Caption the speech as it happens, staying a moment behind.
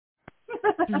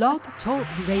Blog Talk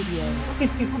Radio.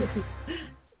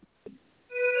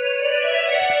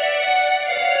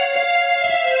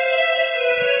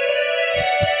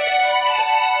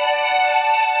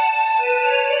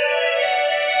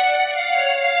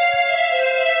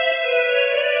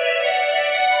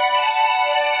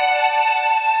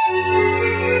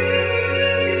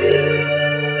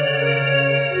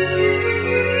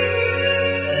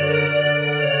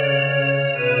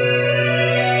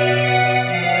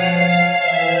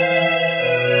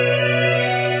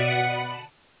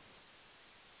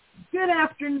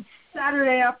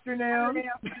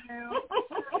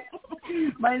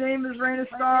 My name is Raina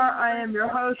Starr. I am your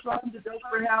host. Welcome to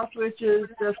Desperate House Witches.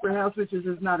 Desperate House Witches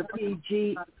is not a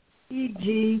PG,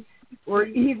 EG, or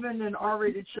even an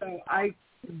R-rated show. I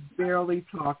barely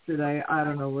talk today. I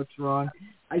don't know what's wrong.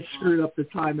 I screwed up the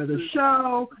time of the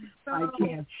show. I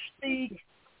can't speak.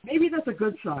 Maybe that's a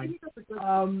good sign.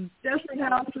 Desperate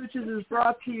House Witches is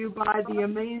brought to you by the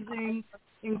amazing,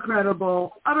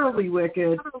 incredible, utterly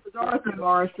wicked Dorothy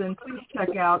Morrison. Please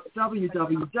check out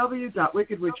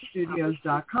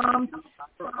www.wickedwitchstudios.com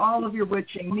for all of your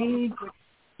witching needs.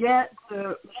 Get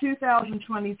the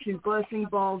 2022 blessing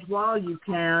balls while you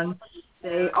can.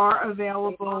 They are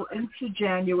available into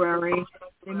January.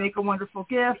 They make a wonderful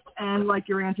gift, and like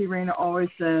your Auntie Raina always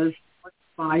says,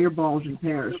 buy your balls in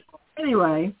pairs.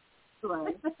 Anyway,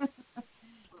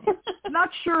 not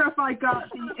sure if I got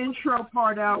the intro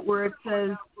part out where it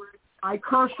says I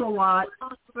curse a lot,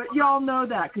 but y'all know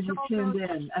that because you tuned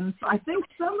in. And I think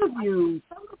some of you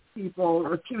people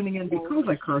are tuning in because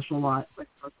I curse a lot.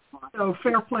 So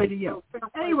fair play to you.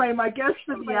 Anyway, my guest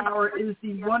for the hour is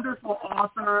the wonderful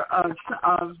author of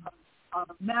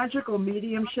Magical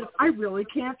Mediumship. I really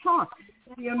can't talk.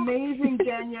 The amazing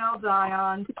Danielle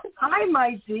Dionne. Hi,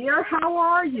 my dear. How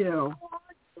are you?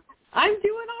 I'm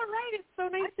doing all right. It's so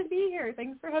nice to be here.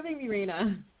 Thanks for having me,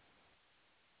 Raina.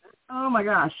 Oh, my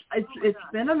gosh. It's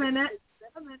been a minute.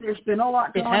 There's been a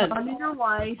lot going on in your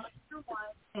life.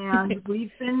 And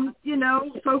we've been,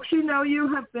 folks you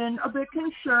have been a bit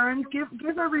concerned. Give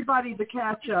everybody the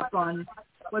catch-up on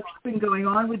what's been going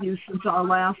on with you since our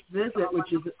last visit,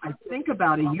 which is, I think,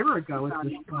 about a year ago at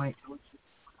this point.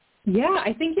 Yeah,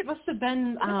 I think it must have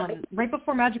been right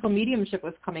before Magical Mediumship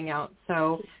was coming out.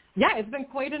 So, yeah, it's been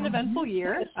quite an eventful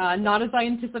year. Not as I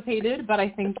anticipated, but I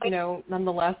think,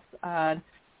 nonetheless,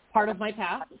 part of my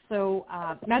path. So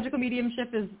Magical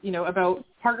Mediumship is, about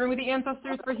partnering with the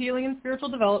ancestors for healing and spiritual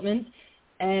development.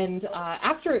 And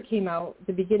after it came out,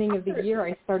 the beginning of the year,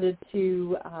 I started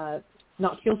to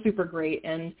not feel super great.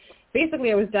 And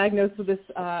basically I was diagnosed with this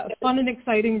fun and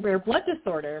exciting rare blood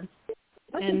disorder.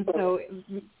 And so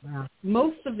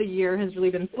most of the year has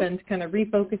really been spent kind of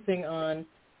refocusing on,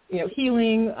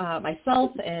 healing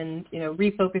myself and,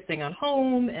 refocusing on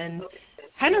home and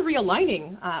kind of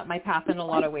realigning my path in a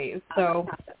lot of ways. So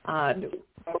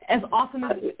as awesome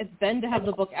as it's been to have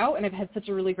the book out, and I've had such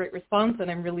a really great response,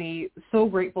 and I'm really so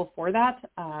grateful for that.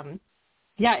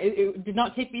 It did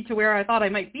not take me to where I thought I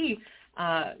might be,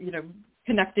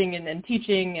 connecting and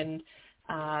teaching and,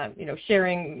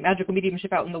 sharing magical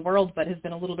mediumship out in the world, but has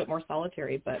been a little bit more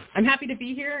solitary. But I'm happy to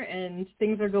be here, and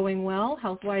things are going well.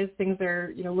 Health-wise, things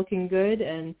are, looking good,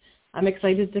 and I'm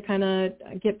excited to kind of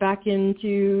get back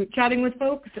into chatting with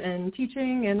folks and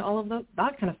teaching and all of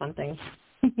that kind of fun thing.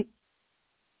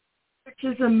 Which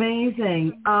is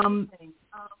amazing. So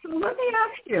let me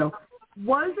ask you,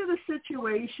 was it a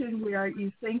situation where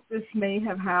you think this may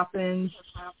have happened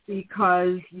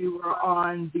because you were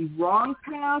on the wrong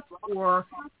path, or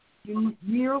you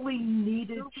merely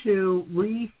needed to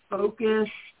refocus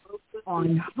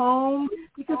on home?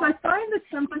 Because I find that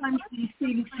sometimes these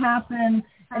things happen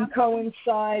and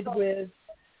coincide with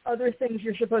other things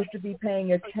you're supposed to be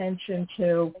paying attention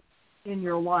to in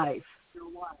your life.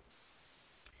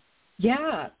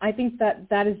 Yeah, I think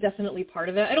that is definitely part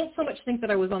of it. I don't so much think that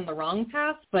I was on the wrong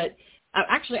path, but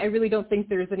actually I really don't think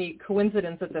there's any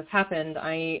coincidence that this happened.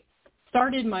 I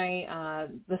started my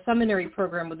the seminary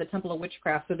program with the Temple of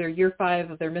Witchcraft, so their year 5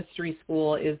 of their mystery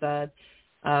school is an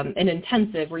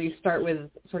intensive where you start with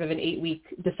sort of an 8-week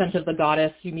descent of the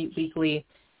goddess. You meet weekly,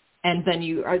 and then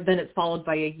it's followed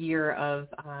by a year of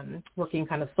working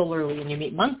kind of solarly, and you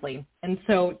meet monthly. And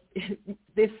so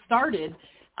this started.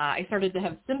 I started to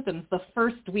have symptoms the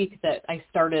first week that I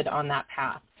started on that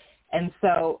path. And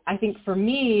so I think for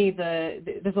me,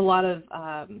 there's a lot of,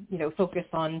 focus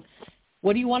on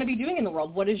what do you want to be doing in the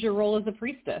world? What is your role as a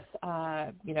priestess?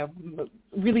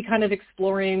 Really kind of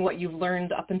exploring what you've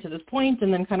learned up until this point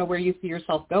and then kind of where you see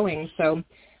yourself going. So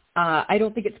I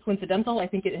don't think it's coincidental. I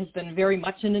think it has been very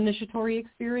much an initiatory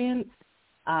experience.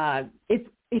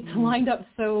 It's lined up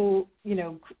so,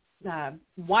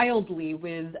 wildly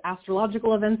with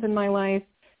astrological events in my life.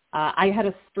 I had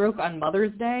a stroke on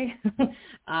Mother's Day,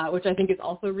 which I think is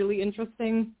also really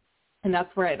interesting. And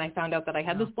that's where I found out that I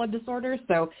had this blood disorder.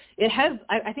 So it has,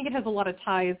 I think it has a lot of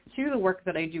ties to the work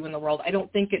that I do in the world. I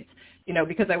don't think it's,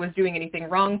 because I was doing anything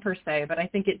wrong per se, but I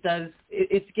think it does,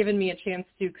 it's given me a chance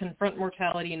to confront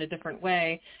mortality in a different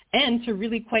way and to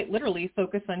really quite literally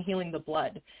focus on healing the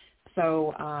blood.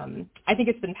 So I think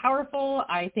it's been powerful.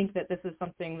 I think that this is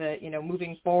something that,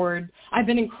 moving forward, I've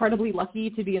been incredibly lucky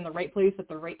to be in the right place at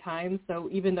the right time. So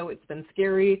even though it's been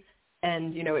scary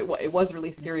and, it was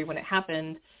really scary when it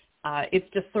happened, it's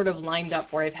just sort of lined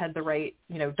up where I've had the right,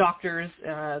 doctors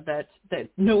that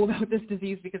know about this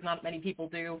disease because not many people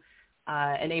do,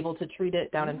 and able to treat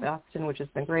it down in Boston, which has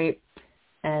been great.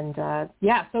 And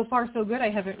so far so good. I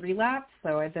haven't relapsed,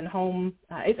 so I've been home.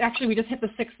 It's actually, we just hit the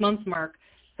 6-month mark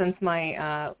since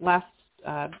my last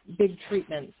big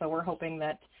treatment, so we're hoping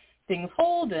that things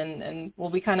hold and we'll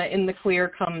be kind of in the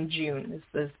clear come June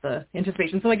is the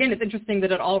anticipation. So again, it's interesting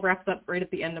that it all wraps up right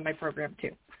at the end of my program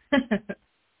too.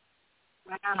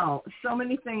 Wow, so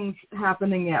many things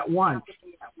happening at once.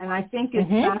 And I think it's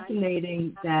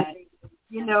fascinating that,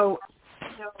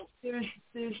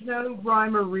 there's no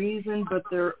rhyme or reason, but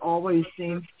there always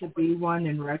seems to be one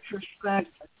in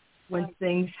retrospect when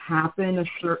things happen a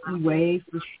certain way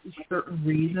for certain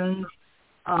reasons.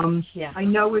 I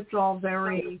know it's all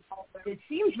it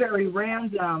seems very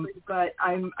random, but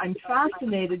I'm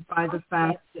fascinated by the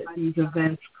fact that these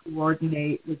events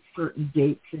coordinate with certain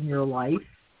dates in your life.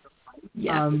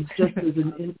 Just as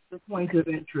a point of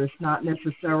interest, not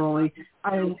necessarily,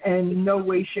 and in no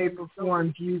way, shape, or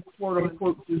form do you, quote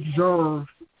unquote, deserve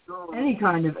any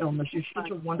kind of illness. You're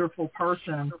such a wonderful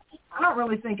person. I don't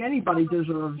really think anybody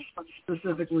deserves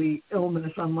specifically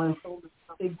illness unless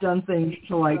they've done things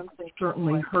to,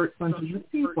 certainly hurt bunches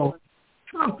of people.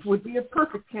 Trump would be a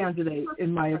perfect candidate,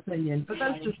 in my opinion, but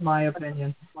that's just my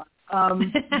opinion.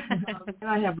 And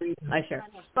I have reasons.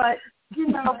 But,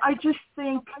 I just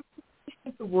think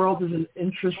the world is an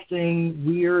interesting,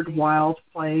 weird, wild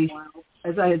place.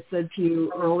 As I had said to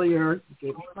you earlier, you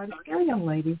gave us quite a scary young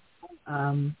lady.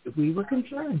 We were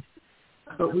concerned.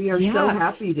 But we are so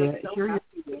happy to hear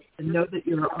you and know that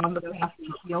you're on the path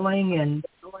to healing and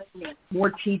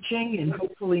more teaching and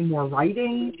hopefully more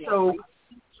writing. So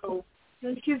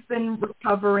since you've been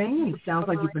recovering, and it sounds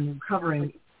like you've been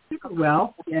recovering super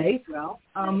well, yay,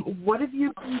 what have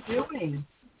you been doing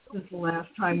since the last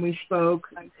time we spoke,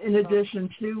 in addition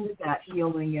to that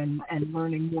healing and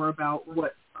learning more about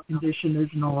what condition is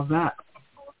and all of that?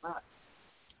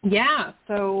 Yeah,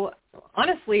 so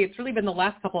honestly, it's really been the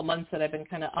last couple of months that I've been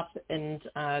kind of up and,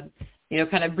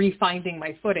 kind of refinding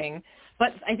my footing.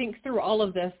 But I think through all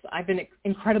of this, I've been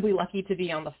incredibly lucky to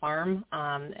be on the farm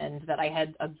and that I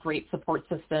had a great support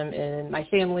system in my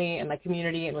family and my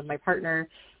community and with my partner.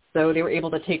 So they were able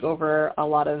to take over a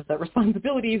lot of the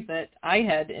responsibilities that I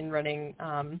had in running,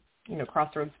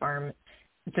 Crossroads Farm.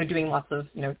 So doing lots of,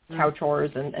 cow chores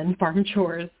and farm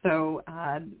chores. So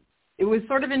it was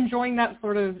sort of enjoying that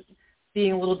sort of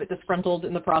being a little bit disgruntled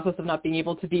in the process of not being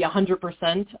able to be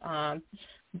 100%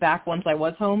 back once I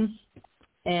was home.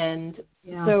 And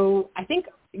so I think,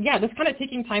 just kind of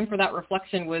taking time for that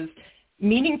reflection was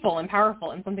meaningful and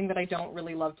powerful and something that I don't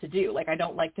really love to do. Like, I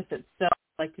don't like to sit still.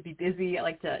 I like to be busy. I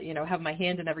like to, have my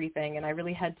hand in everything. And I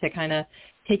really had to kind of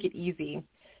take it easy.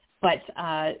 But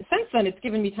since then, it's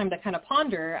given me time to kind of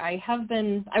ponder. I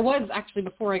was actually,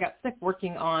 before I got sick,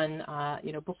 working on,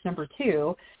 book number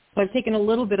 2. So I've taken a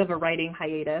little bit of a writing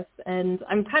hiatus. And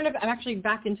I'm actually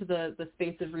back into the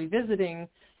space of revisiting,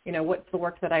 what's the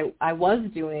work that I was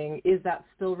doing. Is that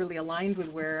still really aligned with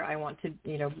where I want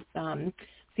to,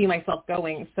 see myself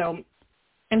going? So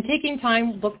I'm taking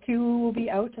time. Book 2 will be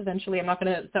out eventually. I'm not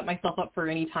going to set myself up for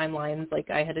any timelines like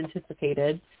I had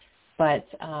anticipated. But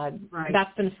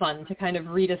that's been fun to kind of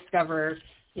rediscover,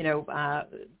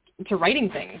 to writing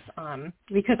things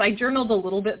because I journaled a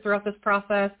little bit throughout this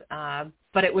process,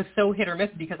 but it was so hit or miss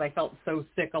because I felt so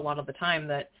sick a lot of the time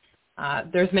that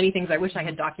there's many things I wish I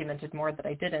had documented more that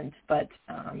I didn't. But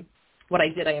what I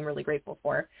did, I am really grateful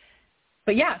for.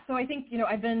 But so I think,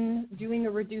 I've been doing a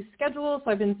reduced schedule.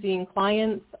 So I've been seeing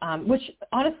clients, which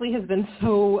honestly has been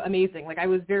so amazing. Like I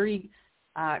was very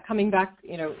coming back,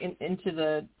 into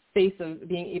the space of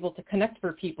being able to connect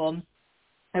for people.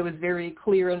 I was very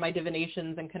clear in my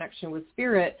divinations and connection with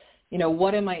spirit,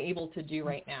 what am I able to do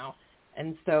right now?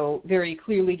 And so very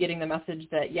clearly getting the message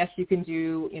that, yes, you can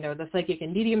do, the psychic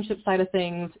and mediumship side of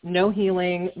things, no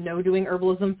healing, no doing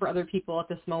herbalism for other people at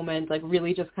this moment, like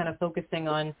really just kind of focusing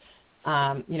on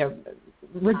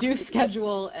reduced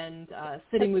schedule and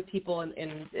sitting with people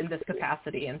in this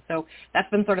capacity. And so that's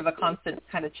been sort of a constant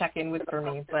kind of check-in with for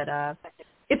me. But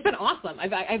it's been awesome.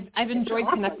 I've enjoyed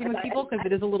connecting with people because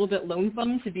it is a little bit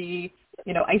lonesome to be,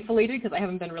 isolated because I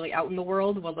haven't been really out in the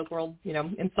world. Well, the world,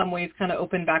 in some ways kind of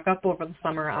opened back up over the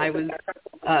summer. I was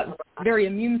very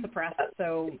immune suppressed,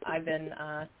 so I've been,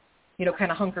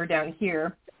 kind of hunkered down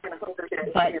here.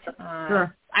 But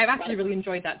Sure. I've actually really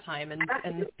enjoyed that time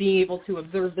and being able to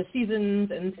observe the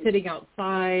seasons and sitting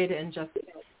outside and just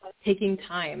taking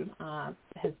time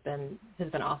has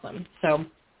been awesome. So,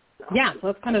 yeah, so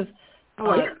that's kind of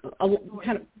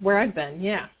kind of where I've been.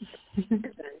 Yeah.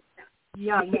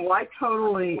 Yeah, no, I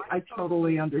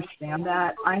totally understand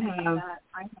that. I have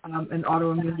an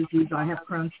autoimmune disease. I have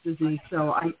Crohn's disease,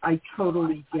 so I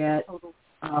totally get,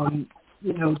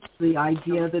 the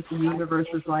idea that the universe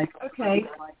is like, okay,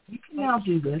 you can now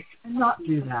do this and not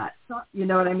do that. You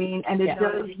know what I mean? And it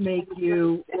does make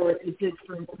you, or it did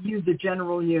for you, the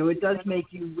general you, it does make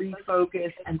you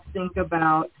refocus and think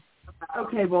about,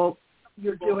 okay, well,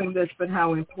 you're doing this, but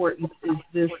how important is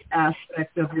this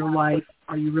aspect of your life?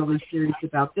 Are you really serious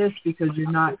about this? Because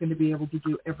you're not going to be able to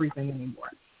do everything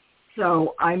anymore.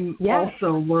 So I'm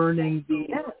also learning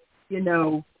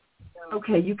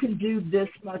okay, you can do this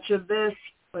much of this,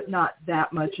 but not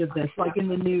that much of this. Like in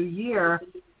the new year,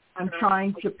 I'm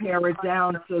trying to pare it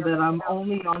down so that I'm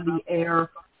only on the air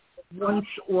once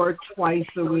or twice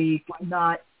a week,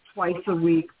 not twice a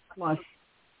week plus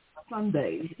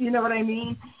Sundays. You know what I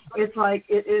mean? It's like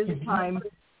it is time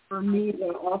for me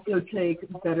to also take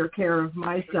better care of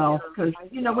myself because,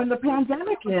 when the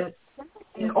pandemic hit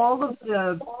and all of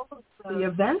the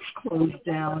events closed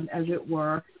down, as it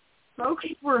were, folks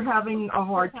were having a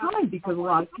hard time because a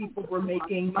lot of people were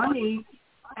making money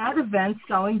at events,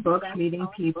 selling books, meeting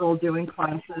people, doing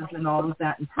classes and all of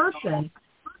that in person.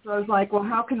 So I was like, well,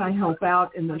 how can I help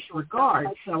out in this regard?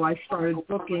 So I started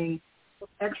booking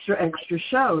extra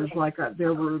shows. Like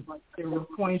there were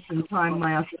points in time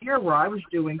last year where I was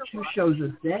doing 2 shows a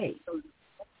day.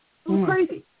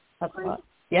 Crazy. That's a lot.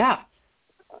 Yeah.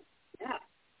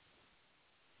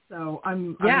 So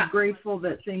I'm grateful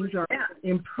that things are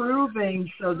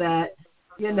improving so that,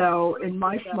 in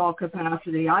my small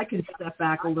capacity, I can step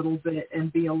back a little bit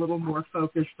and be a little more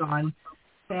focused on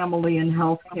family and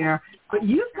healthcare. But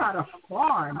you've got a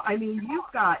farm. I mean, you've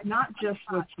got not just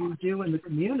what you do in the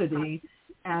community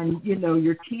and,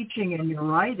 your teaching and your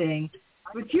writing,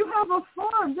 but you have a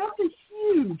farm. That's a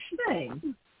huge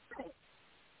thing.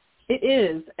 It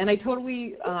is. And I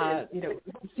totally,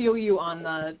 feel you on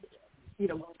the,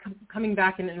 coming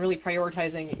back and really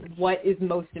prioritizing what is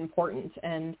most important.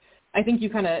 And I think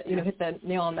you kind of, hit the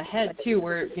nail on the head too,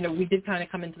 where, we did kind of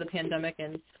come into the pandemic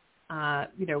and,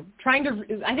 trying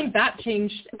to, I think that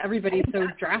changed everybody so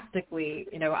drastically.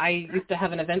 I used to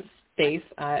have an event space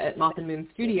at Moth and Moon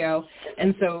Studio.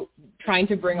 And so trying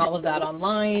to bring all of that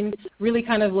online, really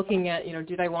kind of looking at,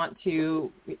 did I want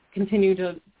to continue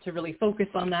to really focus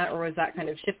on that, or is that kind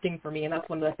of shifting for me? And that's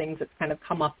one of the things that's kind of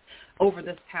come up over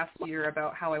this past year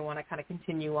about how I want to kind of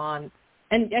continue on.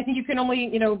 And I think you can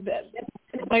only,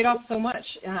 bite off so much.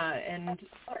 And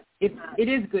it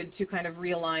is good to kind of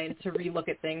realign, to relook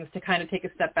at things, to kind of take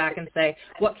a step back and say,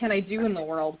 what can I do in the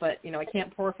world? But, I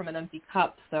can't pour from an empty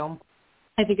cup. So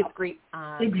I think it's great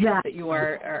that you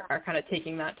are kind of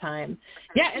taking that time.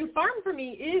 Yeah, and farm for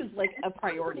me is like a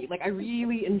priority. Like I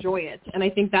really enjoy it. And I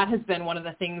think that has been one of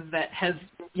the things that has,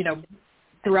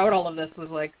 throughout all of this was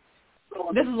like,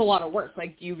 this is a lot of work.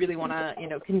 Like, do you really want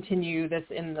to, continue this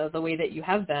in the way that you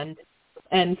have been?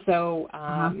 And so,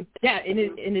 and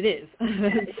it is.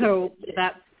 So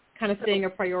that's kind of staying a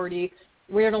priority.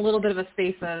 We're in a little bit of a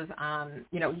space of,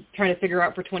 trying to figure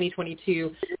out for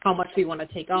 2022 how much we want to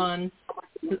take on.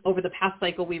 Over the past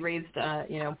cycle, we raised,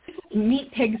 meat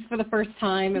pigs for the first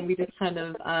time, and we just kind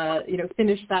of,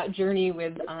 finished that journey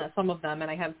with some of them.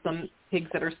 And I have some pigs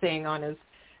that are staying on as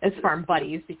farm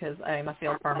buddies because I'm a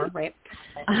failed farmer, right?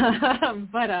 Trying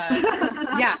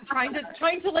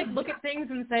to like look at things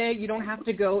and say you don't have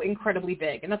to go incredibly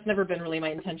big, and that's never been really my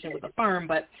intention with the farm.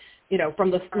 But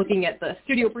from looking at the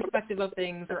studio perspective of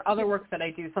things or other work that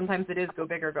I do, sometimes it is go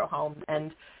big or go home.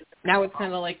 And now it's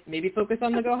kind of like maybe focus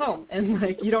on the go home, and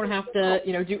like you don't have to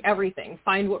do everything.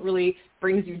 Find what really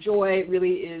brings you joy,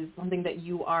 really is something that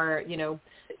you are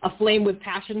aflame with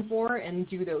passion for, and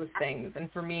do those things.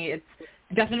 And for me, it's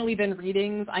definitely been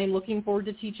readings. I am looking forward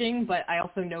to teaching, but I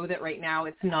also know that right now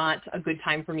it's not a good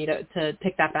time for me to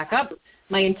pick that back up.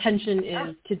 My intention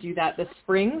is to do that this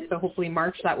spring, so hopefully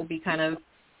March that will be kind of,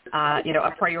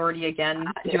 a priority again,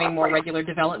 doing more regular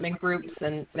development groups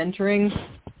and mentoring.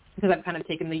 because I've kind of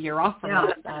taken the year off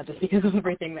from that just because of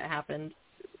everything that happened.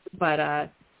 But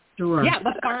sure. yeah,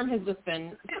 the farm has just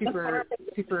been super,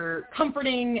 super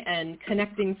comforting and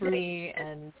connecting for me.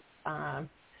 And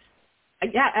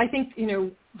I think,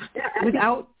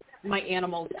 without my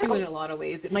animals too, in a lot of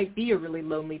ways, it might be a really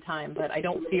lonely time, but I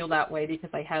don't feel that way because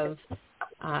I have,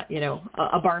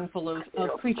 a barn full of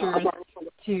creatures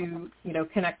to,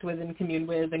 connect with and commune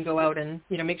with and go out and,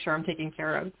 make sure I'm taken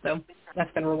care of. So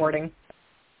that's been rewarding.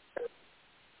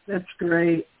 That's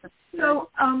great. So,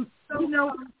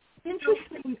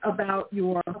 interesting about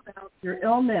your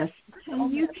illness.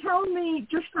 Can you tell me,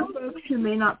 just for folks who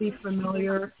may not be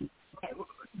familiar,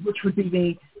 which would be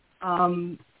me,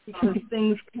 because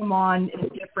things come on in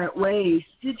different ways,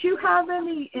 did you have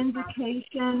any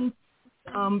indication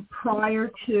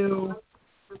prior to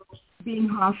being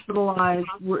hospitalized?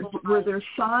 Were there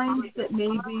signs that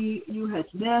maybe you had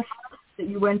missed, that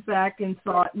you went back and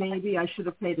thought maybe I should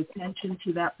have paid attention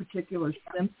to that particular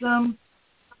symptom?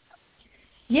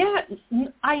 Yeah,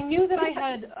 I knew that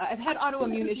I've had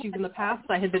autoimmune issues in the past.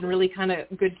 I had been really kind of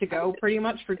good to go pretty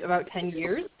much for about 10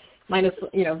 years, minus,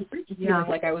 feeling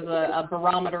like I was a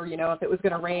barometer, if it was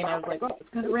going to rain, I was like, oh, it's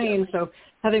going to rain. So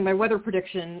having my weather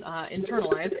prediction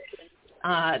internalized.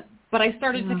 But I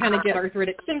started to kind of get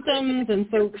arthritic symptoms, and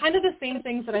so kind of the same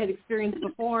things that I had experienced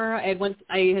before. I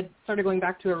had started going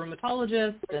back to a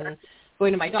rheumatologist and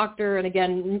going to my doctor, and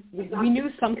again, we knew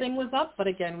something was up, but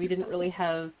again, we didn't really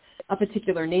have a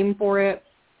particular name for it.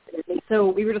 So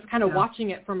we were just kind of watching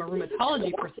it from a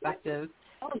rheumatology perspective,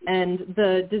 and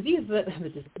the disease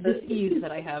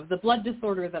that I have, the blood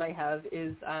disorder that I have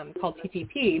is called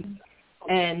TTP.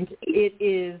 And it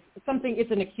is something, it's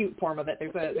an acute form of it.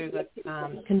 There's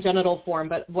a congenital form,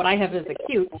 but what I have is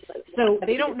acute. So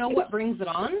they don't know what brings it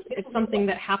on. It's something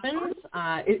that happens.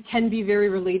 It can be very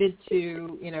related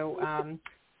to,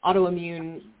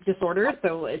 autoimmune disorders.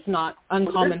 So it's not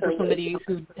uncommon for somebody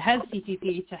who has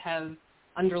TTP to have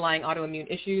underlying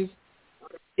autoimmune issues.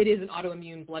 It is an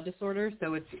autoimmune blood disorder.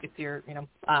 So it's your,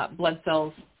 blood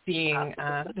cells being,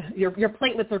 your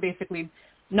platelets are basically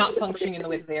not functioning in the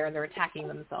way that they are, and they're attacking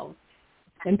themselves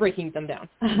and breaking them down.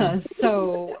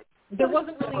 So there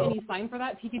wasn't really any sign for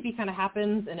that. TTP kind of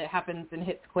happens, and it happens and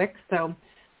hits quick. So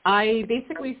I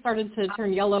basically started to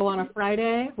turn yellow on a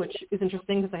Friday, which is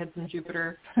interesting because I had some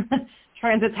Jupiter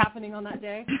transits happening on that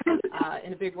day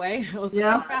in a big way. It was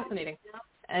fascinating.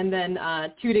 And then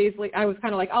 2 days later, I was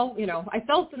kind of like, I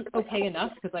felt okay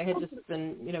enough because I had just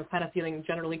been, kind of feeling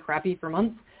generally crappy for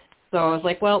months. So I was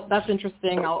like, well, that's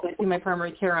interesting. I'll see my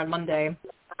primary care on Monday.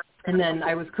 And then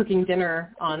I was cooking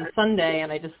dinner on Sunday,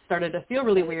 and I just started to feel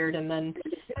really weird. And then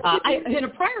in a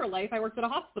prior life, I worked at a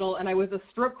hospital, and I was a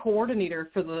stroke coordinator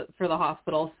for the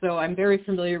hospital. So I'm very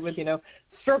familiar with,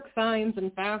 stroke signs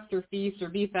and fast or feast or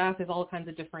be fast. There's all kinds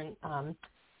of different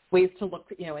ways to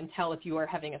look, and tell if you are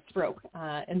having a stroke.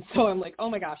 And so I'm like, oh,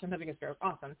 my gosh, I'm having a stroke.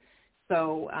 Awesome.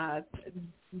 So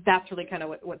that's really kind of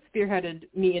what spearheaded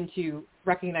me into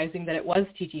recognizing that it was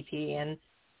TTP. And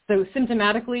so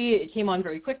symptomatically, it came on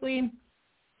very quickly.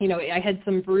 I had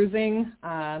some bruising,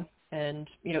 and,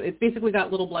 it's basically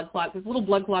got little blood clots. It's little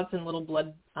blood clots and little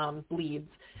blood bleeds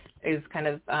is kind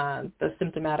of the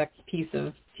symptomatic piece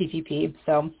of TTP.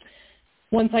 So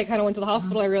once I kind of went to the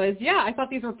hospital, I realized, I thought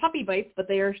these were puppy bites, but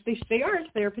they aren't.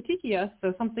 They are petechia,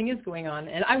 so something is going on.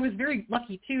 And I was very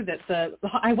lucky, too, that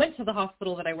I went to the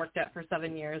hospital that I worked at for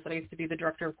 7 years, that I used to be the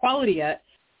director of quality at,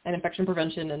 and infection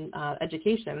prevention and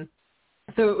education.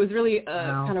 So it was really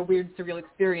a kind of weird, surreal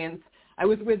experience. I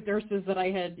was with nurses that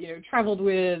I had, traveled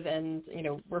with and,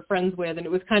 were friends with, and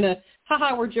it was kind of,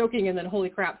 haha, we're joking, and then holy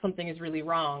crap, something is really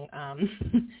wrong.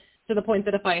 To the point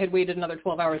that if I had waited another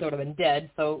 12 hours, I would have been dead.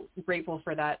 So grateful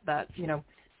for that,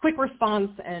 quick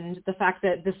response, and the fact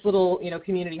that this little,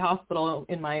 community hospital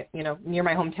in my, near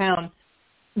my hometown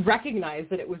recognized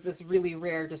that it was this really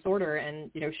rare disorder and,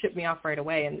 shipped me off right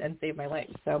away and saved my life.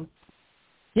 So,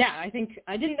 I think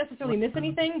I didn't necessarily miss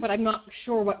anything, but I'm not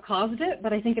sure what caused it.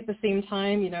 But I think at the same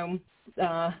time,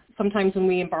 sometimes when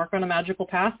we embark on a magical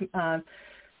path,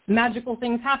 magical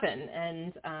things happen,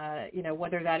 and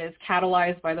whether that is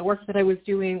catalyzed by the work that I was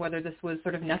doing, whether this was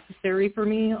sort of necessary for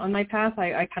me on my path,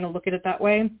 I kind of look at it that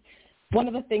way. One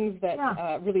of the things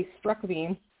that really struck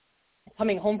me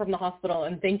coming home from the hospital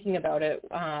and thinking about it,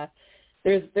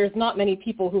 there's not many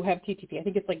people who have TTP. I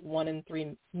think it's like 1 in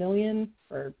 3 million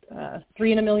or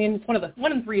 3 in a million. It's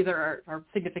 1 in 3 are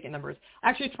significant numbers. I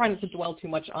actually try not to dwell too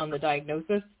much on the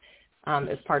diagnosis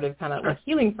as part of kind of like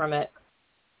healing from it.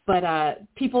 But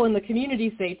people in the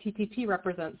community say TTP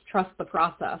represents trust the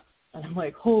process. And I'm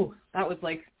like, that was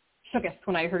like shookest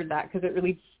when I heard that, because it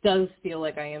really does feel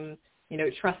like I am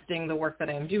trusting the work that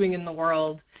I am doing in the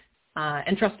world,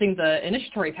 and trusting the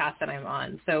initiatory path that I'm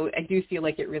on. So I do feel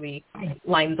like it really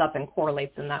lines up and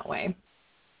correlates in that way.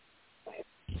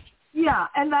 Yeah,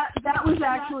 and that was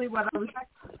actually what I was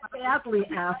badly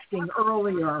asking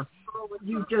earlier.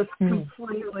 You just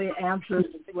completely answered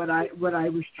what I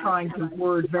was trying to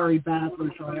word very badly,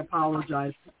 so I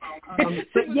apologize.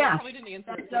 But yes,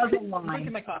 that does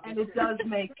align, and it does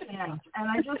make sense. And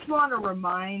I just want to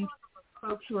remind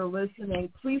folks who are listening,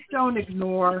 please don't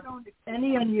ignore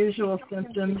any unusual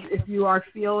symptoms. If you are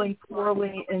feeling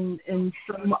poorly in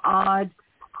some odd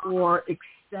or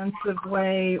extensive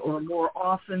way or more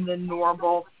often than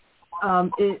normal,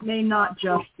 it may not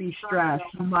just be stress.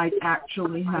 You might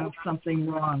actually have something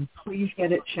wrong. Please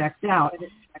get it checked out,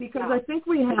 because I think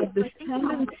we have this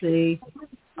tendency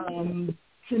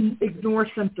to ignore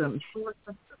symptoms.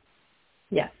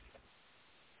 Yes.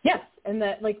 Yes, and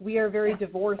that we are very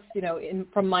divorced,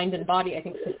 from mind and body. I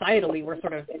think societally we're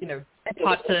sort of,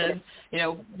 taught to,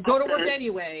 go to work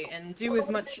anyway and do as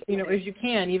much, as you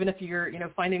can, even if you're,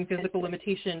 finding physical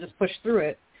limitation, just push through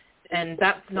it. And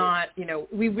that's not,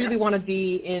 we really want to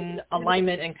be in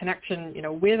alignment and connection,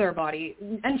 with our body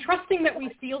and trusting that we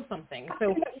feel something.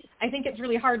 So I think it's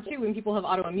really hard too when people have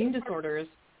autoimmune disorders.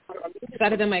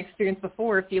 That had been my experience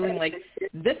before, feeling like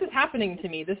this is happening to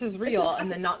me, this is real, and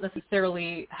then not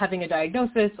necessarily having a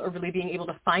diagnosis or really being able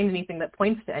to find anything that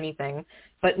points to anything,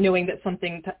 but knowing that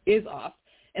something is off.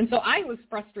 And so I was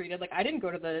frustrated. I didn't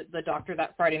go to the doctor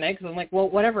that Friday night because I'm like, well,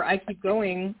 whatever, I keep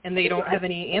going and they don't have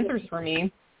any answers for me.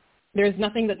 There's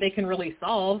nothing that they can really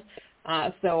solve.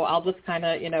 So I'll just kind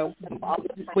of,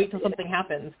 wait till something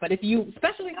happens. But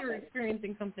especially if you're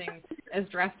experiencing something as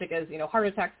drastic as, heart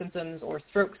attack symptoms or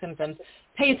stroke symptoms,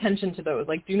 pay attention to those.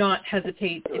 Do not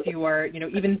hesitate if you are,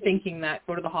 even thinking that,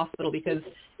 go to the hospital, because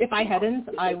if I hadn't,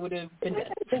 I would have been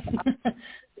dead.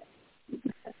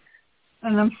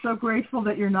 And I'm so grateful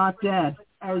that you're not dead,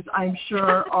 as I'm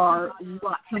sure are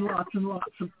lots and lots and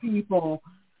lots of people,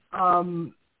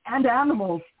 and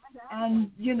animals. And,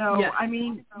 yes. I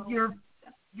mean, you're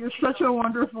such a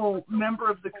wonderful member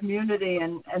of the community,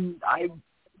 and I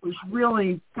was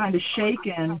really kind of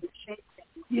shaken.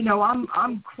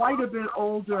 I'm quite a bit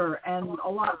older and a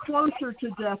lot closer to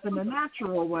death in a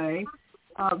natural way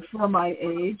for my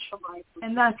age,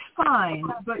 and that's fine.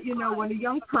 But, when a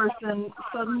young person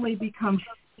suddenly becomes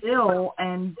ill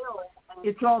and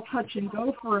it's all touch and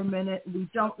go for a minute, and we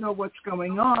don't know what's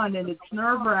going on, and it's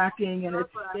nerve-wracking and it's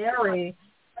scary,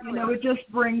 it just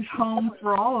brings home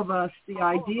for all of us the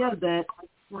idea that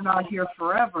we're not here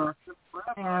forever.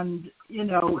 And,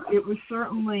 it was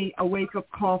certainly a wake-up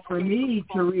call for me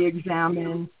to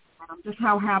reexamine just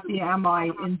how happy am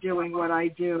I in doing what I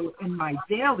do in my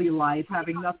daily life,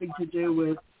 having nothing to do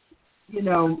with,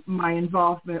 my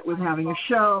involvement with having a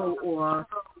show or,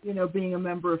 being a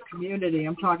member of community.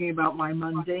 I'm talking about my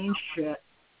mundane shit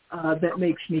that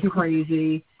makes me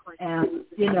crazy. And,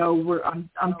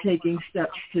 I'm taking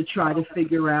steps to try to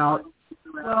figure out,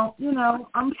 well,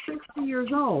 I'm 60 years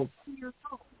old.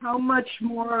 How much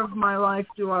more of my life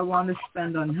do I want to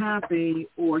spend unhappy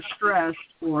or stressed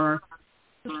or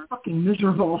just fucking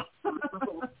miserable?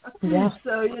 Yeah.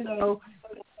 So,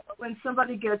 when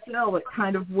somebody gets ill, it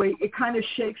kind of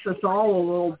shakes us all a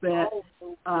little bit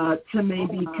to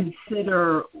maybe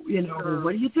consider,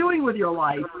 what are you doing with your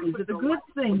life? Is it a good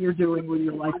thing you're doing with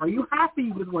your life? Are you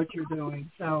happy with what you're doing?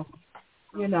 So,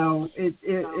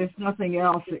 if nothing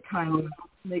else, it kind of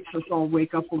makes us all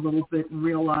wake up a little bit and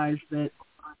realize that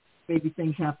maybe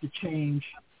things have to change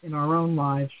in our own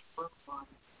lives.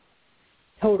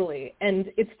 Totally.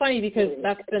 And it's funny because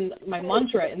that's been my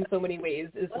mantra in so many ways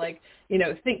is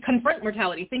confront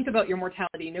mortality, think about your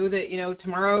mortality, know that,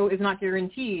 tomorrow is not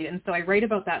guaranteed. And so I write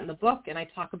about that in the book, and I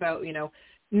talk about,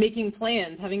 making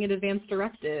plans, having an advance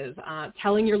directive,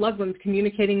 telling your loved ones,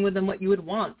 communicating with them what you would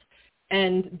want.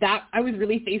 And that I was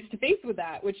really face to face with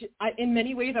that, which in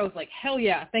many ways I was like, hell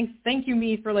yeah, thank you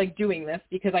me for doing this,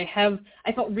 because I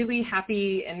felt really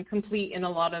happy and complete in a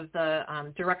lot of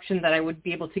the direction that I would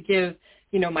be able to give,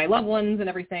 my loved ones and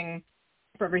everything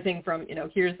from,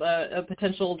 here's a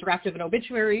potential draft of an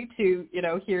obituary to,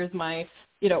 here's my,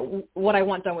 what I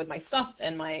want done with my stuff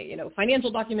and my,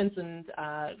 financial documents and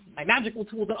my magical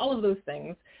tools and all of those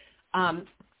things.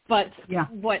 But yeah.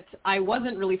 What I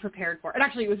wasn't really prepared for, and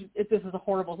actually this is a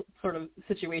horrible sort of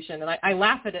situation, and I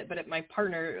laugh at it, but my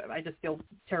partner, I just feel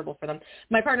terrible for them.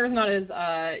 My partner is not as,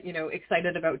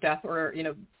 excited about death or,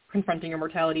 confronting your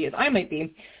mortality as I might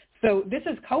be. So this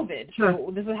is COVID. Sure.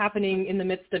 So this is happening in the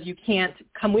midst of you can't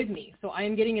come with me. So I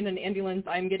am getting in an ambulance.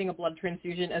 I'm getting a blood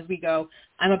transfusion as we go.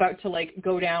 I'm about to like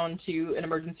go down to an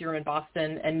emergency room in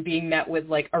Boston and being met with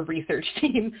like a research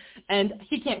team, and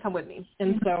he can't come with me.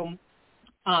 And so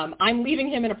I'm leaving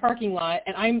him in a parking lot,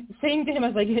 and I'm saying to him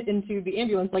as I get into the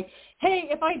ambulance, like, hey,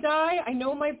 if I die, I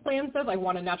know my plan says I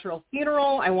want a natural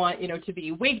funeral. I want, to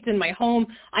be waked in my home.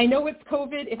 I know it's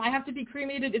COVID. If I have to be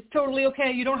cremated, it's totally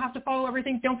okay. You don't have to follow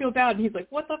everything. Don't feel bad. And he's like,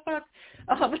 what the fuck?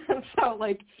 So,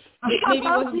 like, maybe it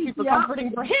wasn't super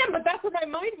comforting for him, but that's where my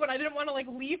mind went. I didn't want to, like,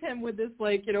 leave him with this,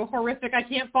 like, horrific, I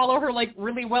can't follow her, like,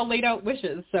 really well laid out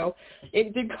wishes. So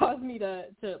it did cause me to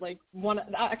like, want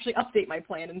to actually update my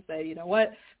plan and say, you know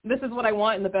what, this is what I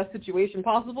want in the best situation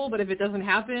possible, but if it doesn't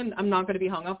happen, I'm not going to be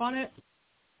hung up on it.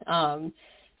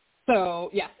 So,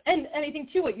 yes. And I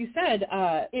think, too, what you said,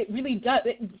 it really does.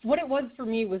 What it was for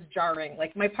me was jarring.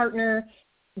 Like, my partner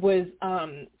was,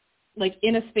 like,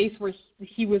 in a space where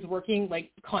he was working,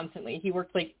 like, constantly. He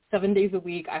worked, like, 7 days a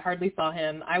week. I hardly saw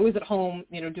him. I was at home,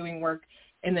 doing work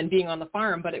and then being on the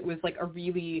farm, but it was, like, a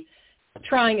really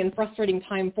trying and frustrating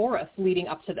time for us leading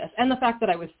up to this. And the fact that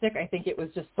I was sick, I think it was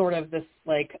just sort of this,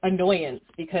 like, annoyance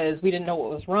because we didn't know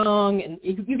what was wrong. And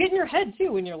you get in your head,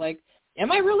 too, when you're like, am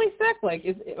I really sick? Like,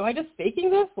 am I just faking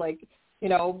this? Like, you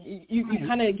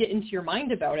kind of get into your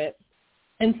mind about it.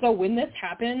 And so when this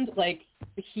happened, like,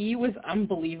 he was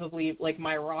unbelievably, like,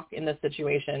 my rock in this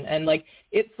situation. And, like,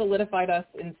 it solidified us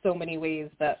in so many ways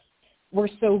that were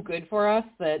so good for us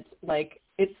that, like,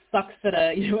 it sucks that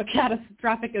a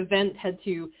catastrophic event had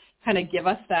to kind of give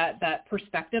us that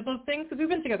perspective of things. Because we've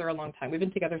been together a long time. We've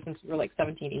been together since we were, like,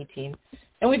 17, 18.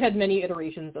 And we've had many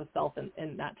iterations of self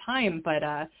in that time. But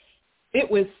it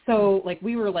was so, like,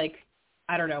 we were, like,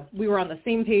 I don't know, we were on the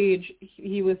same page.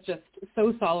 He was just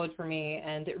so solid for me,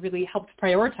 and it really helped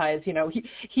prioritize.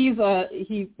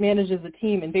 He manages a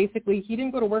team, and basically he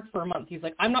didn't go to work for a month. He's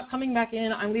like, I'm not coming back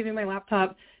in. I'm leaving my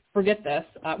laptop. Forget this,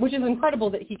 which is incredible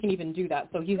that he can even do that.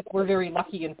 So we're very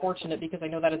lucky and fortunate because I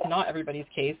know that is not everybody's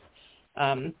case.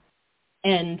 But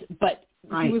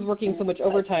Right. He was working so much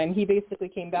overtime. He basically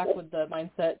came back with the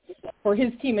mindset for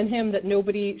his team and him that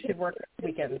nobody should work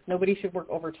weekends. Nobody should work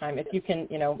overtime. If you can,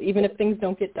 even if things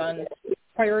don't get done,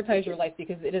 prioritize your life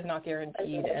because it is not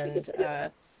guaranteed. And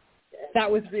that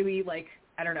was really, like,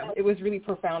 I don't know, it was really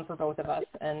profound for both of us.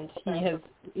 And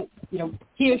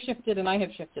he has shifted and I have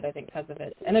shifted, I think, because of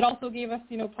it. And it also gave us,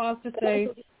 pause to say,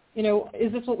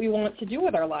 is this what we want to do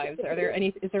with our lives? Is there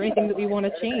anything that we want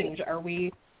to change? Are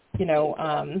we,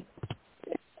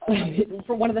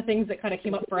 for one of the things that kind of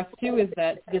came up for us too is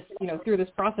that this, through this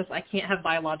process, I can't have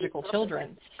biological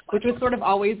children, which was sort of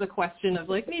always a question of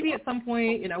like, maybe at some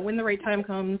point, when the right time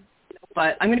comes,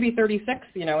 but I'm going to be 36,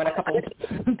 in a couple of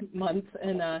months,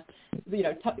 and,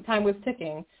 time was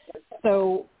ticking.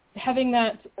 So having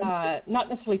that not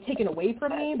necessarily taken away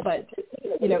from me, but,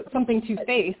 something to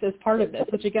face as part of this,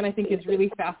 which again, I think is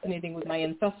really fascinating with my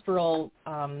ancestral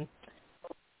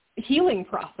healing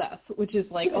process, which is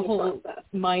like a whole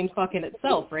mind fuck in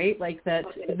itself, right? Like that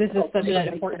this is such an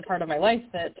important part of my life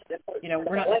that,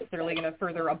 we're not necessarily going to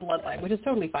further a bloodline, which is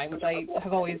totally fine, which I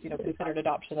have always, considered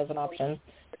adoption as an option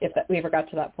if we ever got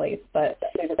to that place. But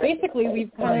basically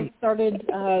we've kind of started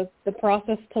the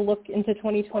process to look into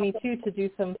 2022 to do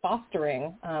some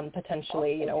fostering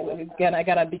potentially. Again, I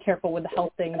got to be careful with the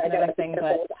health things and everything,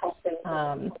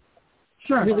 but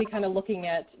Sure. Really kind of looking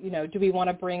at, do we want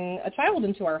to bring a child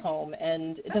into our home?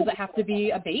 And does it have to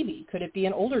be a baby? Could it be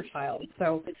an older child?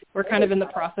 So we're kind of in the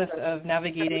process of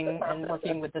navigating and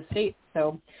working with the state.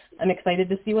 So I'm excited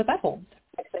to see what that holds.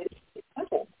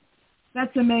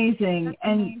 That's amazing.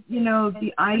 And,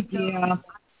 the idea,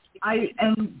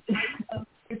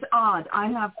 it's odd. I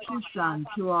have two sons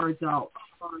who are adults.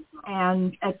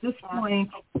 And at this point,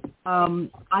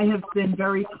 I have been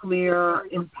very clear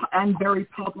and very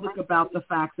public about the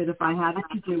fact that if I had it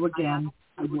to do again,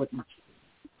 I wouldn't.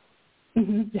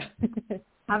 Mm-hmm. Yeah.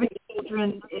 Having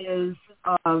children is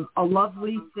a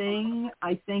lovely thing,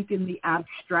 I think, in the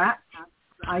abstract.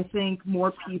 I think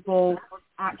more people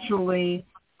actually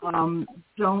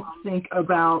don't think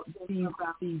about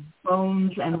the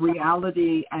bones and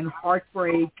reality and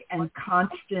heartbreak and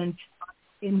constant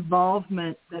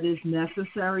involvement that is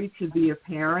necessary to be a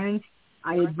parent.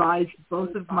 I advise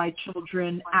both of my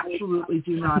children absolutely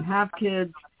do not have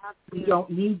kids. You don't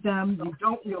need them. You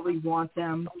don't really want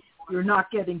them. You're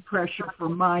not getting pressure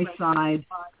from my side.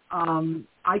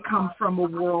 I come from a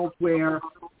world where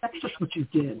that's just what you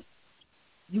did.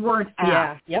 You weren't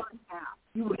asked. Yeah.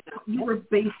 Yep. You were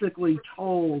basically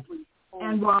told.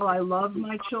 And while I love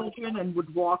my children and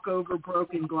would walk over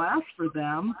broken glass for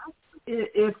them,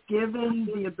 if given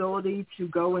the ability to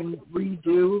go and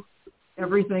redo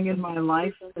everything in my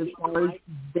life as far as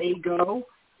they go,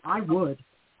 I would.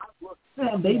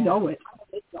 And they know it.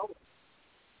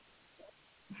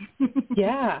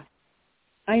 Yeah,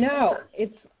 I know.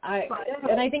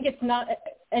 And I think it's not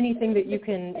anything that you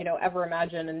can, ever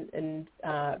imagine. And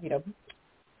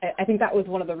I think that was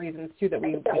one of the reasons too that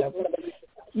we,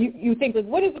 you think like,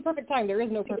 what is the perfect time? There is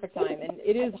no perfect time, and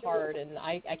it is hard. And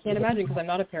I can't imagine because I'm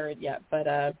not a parent yet. But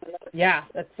yeah,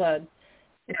 it's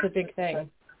a big thing.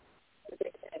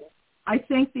 I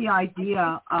think the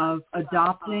idea of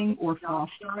adopting or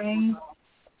fostering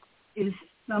is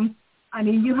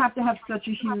you have to have such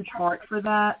a huge heart for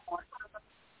that,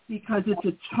 because it's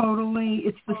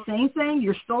the same thing.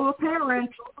 You're still a parent,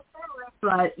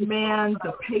 but man,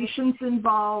 the patience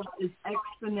involved is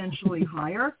exponentially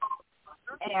higher,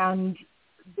 and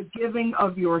the giving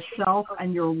of yourself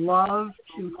and your love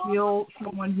to heal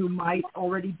someone who might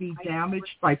already be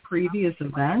damaged by previous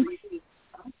events.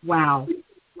 Wow.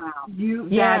 That's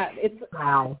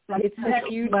a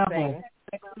huge level. Thing.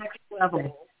 Next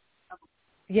level.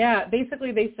 Yeah,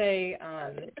 basically they say,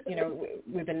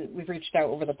 we've reached out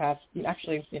over the past,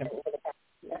 actually,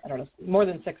 I don't know, more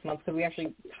than 6 months, because we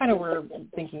actually kind of were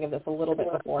thinking of this a little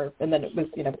bit before, and then it was,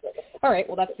 all right,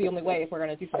 well, that's the only way if we're going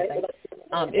to do something,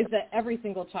 is that every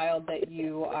single child that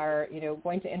you are,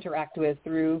 going to interact with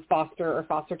through foster or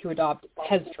foster to adopt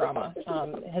has trauma,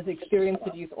 has experienced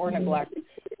abuse or neglect,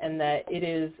 and that it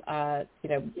is,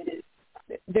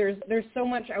 there's so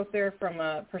much out there from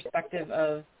a perspective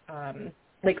of,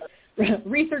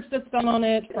 research that's done on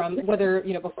it, from whether,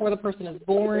 before the person is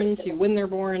born to when they're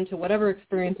born to whatever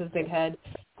experiences they've had,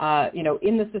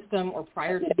 in the system or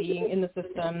prior to being in the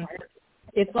system.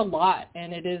 It's a lot,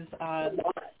 and it is,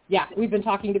 we've been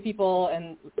talking to people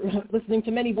and listening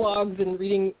to many blogs and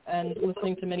reading and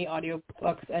listening to many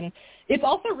audiobooks, and it's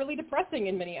also really depressing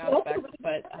in many aspects,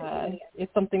 but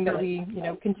it's something that we,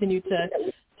 continue to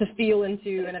feel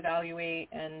into and evaluate,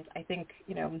 and I think,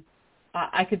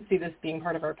 I could see this being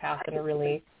part of our path in a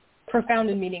really profound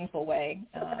and meaningful way,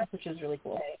 which is really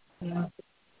cool. Yeah.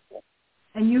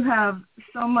 And you have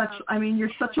so much,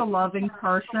 you're such a loving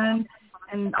person,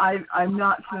 and I'm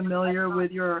not familiar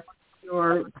with your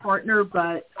partner,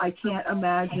 but I can't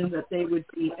imagine that they would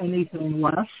be anything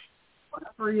less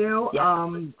for you. Yeah.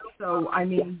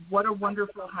 What a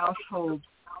wonderful household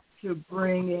to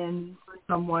bring in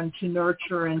someone to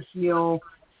nurture and heal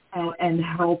and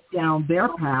help down their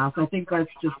path. I think that's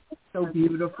just so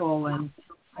beautiful, and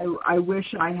I wish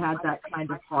I had that kind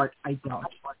of heart. I don't,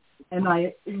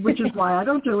 which is why I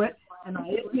don't do it, and I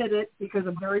admit it because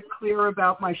I'm very clear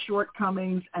about my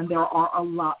shortcomings, and there are a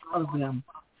lot of them.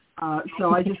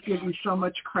 So I just give you so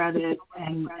much credit,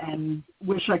 and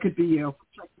wish I could be you.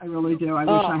 I really do. I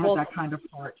wish I had that kind of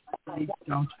heart. I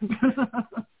don't.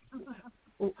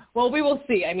 Well, we will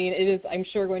see. It is, I'm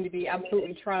sure, going to be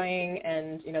absolutely trying,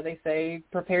 and, they say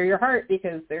prepare your heart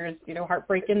because there's,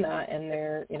 heartbreak in that, and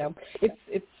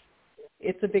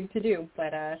it's a big to-do,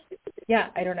 but, I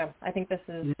don't know. I think this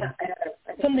is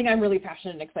something I'm really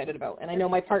passionate and excited about, and I know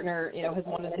my partner, has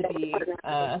wanted to be,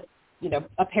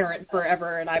 a parent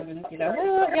forever, and I've been,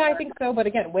 I think so, but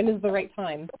again, when is the right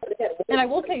time? And I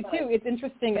will say, too, it's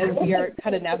interesting as we are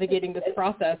kind of navigating this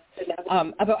process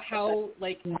about how,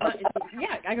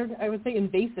 I would say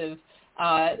invasive,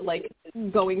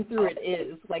 going through it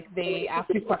is. They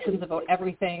ask you questions about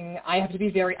everything. I've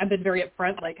been very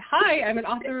upfront, hi, I'm an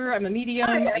author, I'm a medium,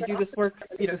 I do this work,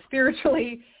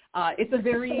 spiritually. It's a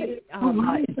very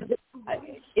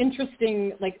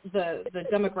interesting, the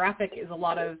demographic is a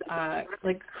lot of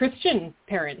Christian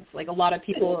parents, a lot of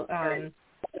people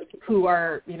who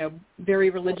are, very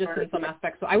religious in some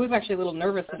aspects. So I was actually a little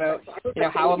nervous about,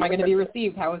 how am I going to be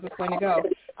received? How is this going to go?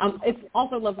 It's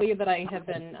also lovely that I have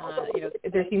been,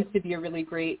 there seems to be a really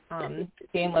great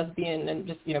gay and lesbian and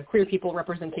just, queer people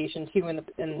representation too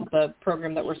in the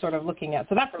program that we're sort of looking at.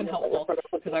 So that's been helpful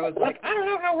because I was like, I don't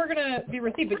know how we're going to be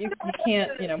received, but you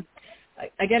can't,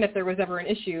 again, if there was ever an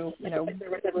issue,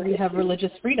 we have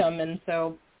religious freedom. And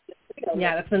so,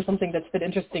 that's been something that's been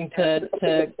interesting to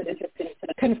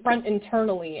confront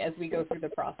internally as we go through the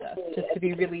process, just to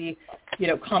be really,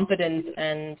 confident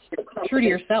and true to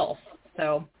yourself.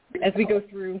 So as we go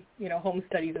through, home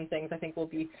studies and things, I think we'll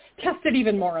be tested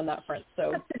even more on that front.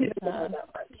 So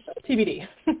TBD.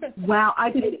 Wow.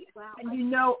 I didn't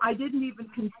even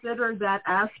consider that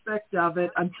aspect of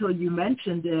it until you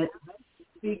mentioned it,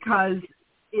 because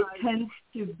it tends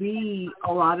to be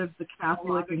a lot of the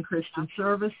Catholic and Christian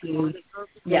services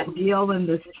that deal in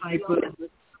this type of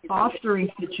fostering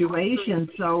situation.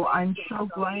 So I'm so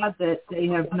glad that they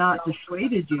have not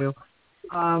dissuaded you.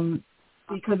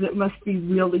 because it must be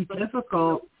really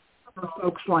difficult for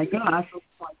folks like us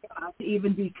to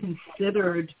even be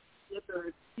considered,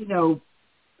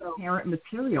 parent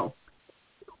material.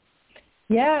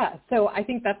 Yeah, so I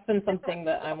think that's been something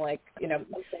that I'm like,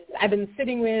 I've been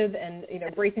sitting with and,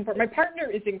 bracing for. My partner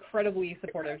is incredibly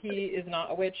supportive. He is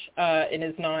not a witch and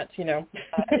is not,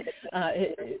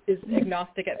 is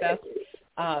agnostic at best.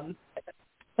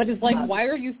 But it's like, why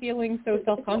are you feeling so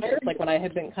self-conscious? Like when I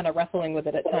had been kind of wrestling with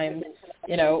it at times,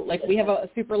 like we have a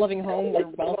super loving home. We're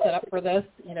well set up for this.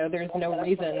 There's no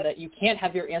reason that you can't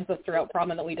have your ancestor out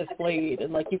prominently displayed.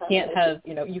 And like you can't have,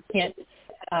 you can't,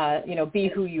 be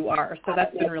who you are. So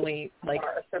that's been really like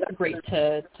great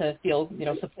to feel,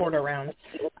 support around.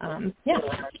 Yeah.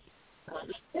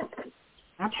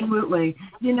 Absolutely.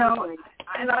 And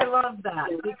I love that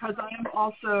because I am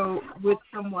also with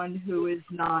someone who is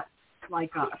not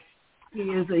like us. He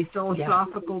is a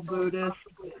philosophical Buddhist,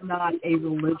 not a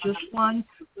religious one.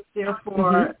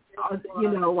 Therefore,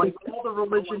 like all the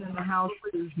religion in the house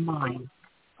is mine.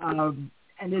 And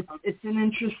it's an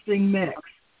interesting mix.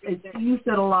 It seems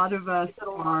that a lot of us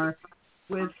are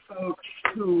with folks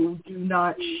who do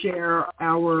not share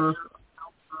our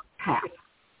path.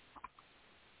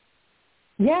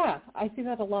 Yeah, I see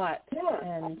that a lot.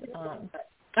 And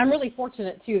I'm really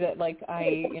fortunate, too, that, like,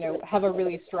 I, have a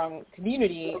really strong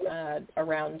community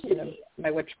around,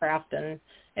 my witchcraft and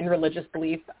religious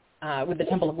belief, with the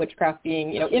Temple of Witchcraft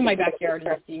being, in my backyard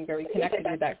and just being very connected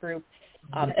with that group,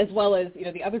 as well as,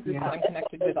 the other groups that I'm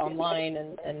connected with online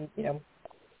and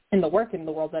in the work in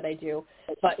the world that I do.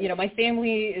 But, my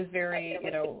family is very,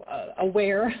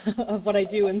 aware of what I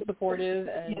do and supportive,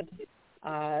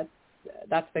 and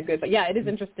that's been good. But, yeah, it is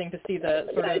interesting to see the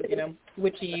sort of,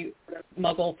 witchy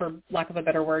muggle, for lack of a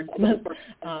better word,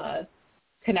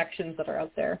 connections that are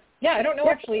out there. Yeah, I don't know,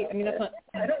 actually. I mean, that's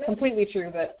not completely true,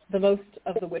 but the most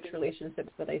of the witch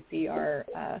relationships that I see are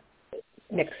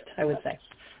mixed, I would say.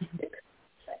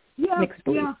 Yeah,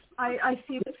 I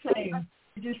see the same.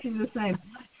 I do see the same.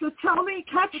 So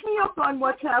catch me up on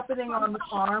what's happening on the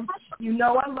farm.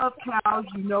 I love cows.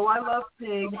 I love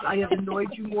pigs. I have annoyed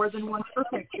you more than once for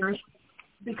pictures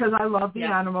because I love the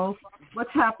animals.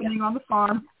 What's happening on the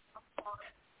farm?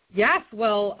 Yes,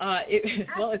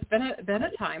 it's been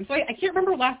a time. So I can't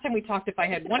remember last time we talked if I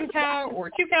had one cow or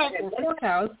two cows or four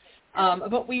cows.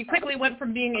 But we quickly went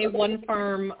from being a one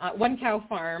cow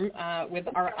farm with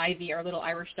our Ivy, our little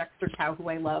Irish Dexter cow, who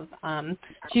I love.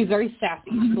 She's very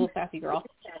sassy. She's a little sassy girl.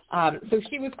 So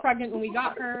she was pregnant when we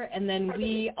got her, and then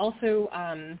we also,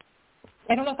 I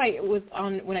don't know if it was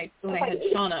on when I had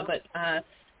Shauna, but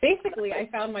basically I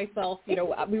found myself,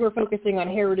 we were focusing on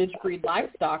heritage breed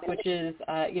livestock, which is,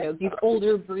 these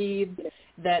older breeds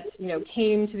that,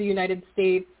 came to the United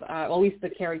States, well, at least the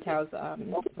Kerry cows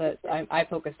that I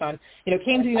focused on,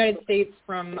 came to the United States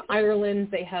from Ireland.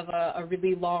 They have a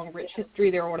really long, rich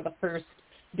history. They were one of the first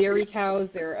dairy cows.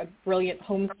 They're a brilliant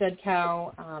homestead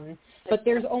cow. But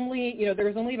there's only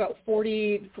about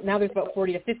 40, now there's about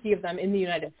 40 to 50 of them in the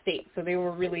United States. So they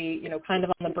were really, kind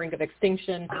of on the brink of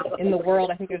extinction in the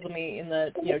world. I think there's only in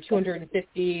the,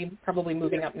 250, probably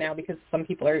moving up now because some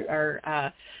people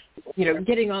are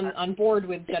getting on board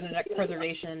with genetic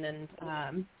preservation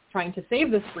and trying to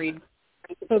save this breed.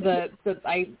 So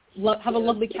I have a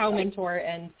lovely cow mentor,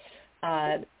 and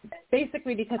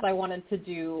basically because I wanted to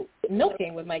do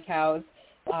milking with my cows,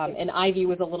 and Ivy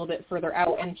was a little bit further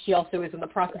out, and she also is in the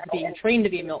process of being trained to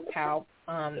be a milk cow.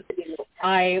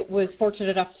 I was fortunate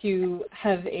enough to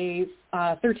have a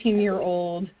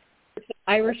 13-year-old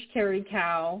Irish Kerry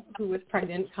cow who was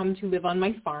pregnant come to live on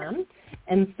my farm.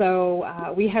 And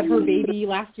so we had her baby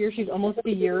last year. She's almost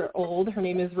a year old. Her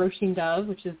name is Roisin Dove,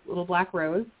 which is Little Black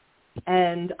Rose.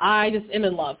 And I just am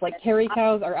in love. Like, Kerry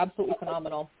cows are absolutely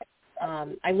phenomenal.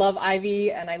 I love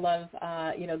Ivy, and I love,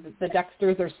 the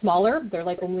Dexters are smaller. They're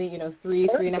like only,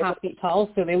 3.5 feet tall,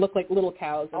 so they look like little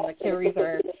cows. And the Kerrys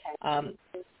are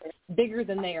bigger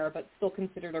than they are, but still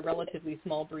considered a relatively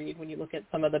small breed when you look at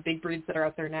some of the big breeds that are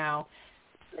out there now.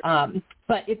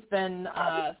 But it's been,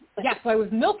 so I was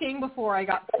milking before I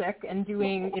got sick and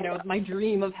doing, my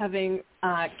dream of having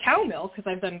cow milk,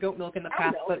 because I've done goat milk in the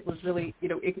past, but was really,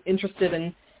 interested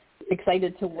and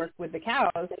excited to work with the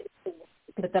cows.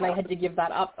 But then I had to give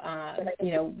that up,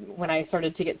 when I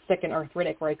started to get sick and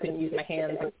arthritic where I couldn't use my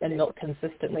hands and milk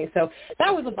consistently. So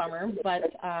that was a bummer.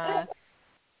 But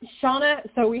Shauna,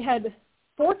 so we had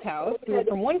 4 cows. We went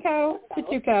from 1 cow to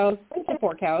 2 cows to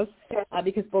 4 cows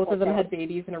because both of them had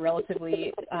babies in a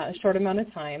relatively short amount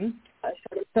of time.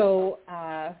 So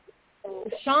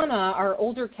Shauna, our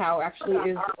older cow,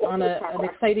 actually is on an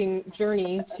exciting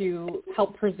journey to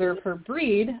help preserve her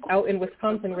breed out in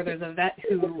Wisconsin, where there's a vet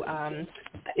who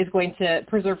is going to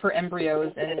preserve her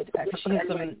embryos, and she has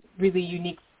some really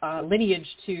unique lineage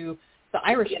to the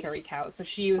Irish Kerry cow. So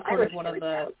she was sort of one of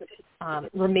the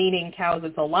remaining cows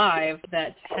that's alive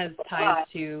that has ties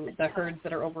to the herds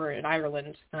that are over in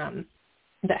Ireland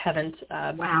that haven't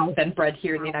been bred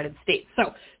here in the United States.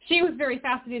 So she was very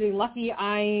fascinating, lucky.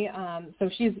 So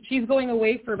she's going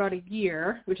away for about a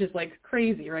year, which is like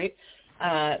crazy, right?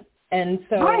 And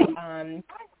so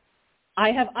I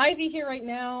have Ivy here right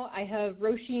now. I have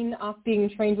Roisin off being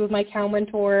trained with my cow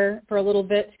mentor for a little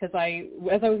bit because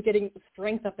as I was getting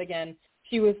strength up again,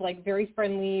 she was like very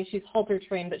friendly. She's halter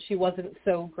trained, but she wasn't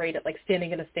so great at like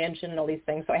standing in a stanchion and all these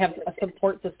things. So I have a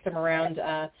support system around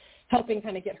helping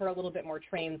kind of get her a little bit more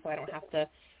trained so I don't have to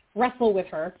wrestle with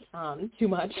her too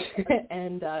much.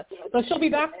 And so she'll be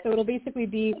back. So it'll basically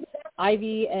be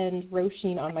Ivy and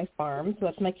Roisin on my farm. So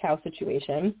that's my cow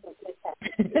situation.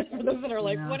 For those that are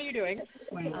like, what are you doing?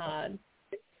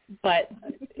 But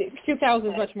 2 cows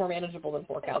is much more manageable than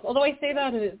 4 cows. Although I say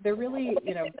that, they're really,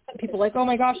 people are like, oh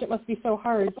my gosh, it must be so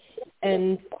hard.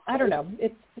 And I don't know.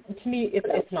 To me,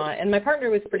 it's not. And my partner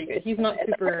was pretty good. He's not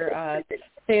super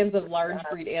fans of large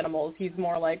breed animals. He's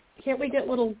more like, can't we get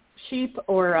little sheep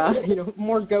or,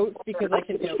 more goats because I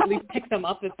can at least pick them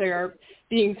up if they're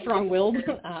being strong-willed.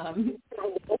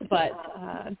 But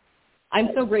I'm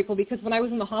so grateful because when I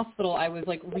was in the hospital, I was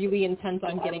like really intent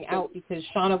on getting out because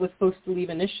Shauna was supposed to leave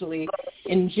initially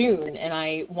in June, and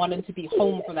I wanted to be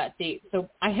home for that date. So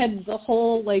I had the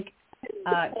whole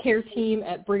care team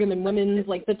at Brigham and Women's,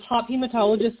 like the top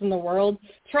hematologists in the world,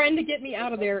 trying to get me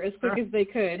out of there as quick as they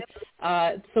could,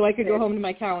 so I could go home to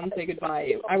my cow and say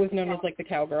goodbye. I was known as like the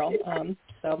cowgirl,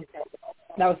 so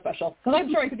that was special. Because I'm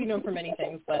sure I could be known for many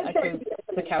things, but I chose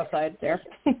the cow side there.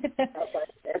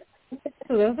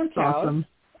 So those are cows. Awesome.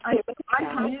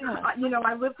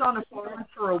 I lived on a farm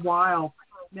for a while,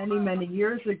 many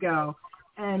years ago,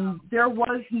 and there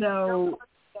was no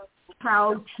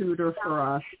cow tutor for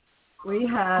us. We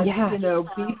had,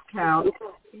 beef cows,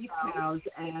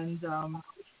 and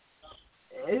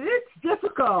it's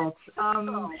difficult,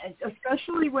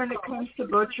 especially when it comes to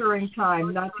butchering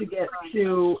time, not to get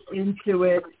too into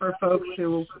it for folks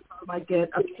who might get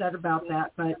upset about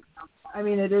that, but I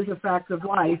mean, it is a fact of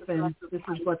life, and this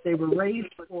is what they were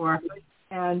raised for.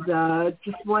 And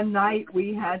just one night,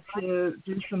 we had to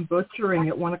do some butchering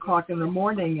at 1 o'clock in the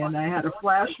morning, and I had a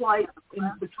flashlight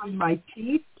in between my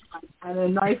teeth and a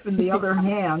knife in the other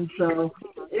hand. So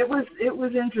it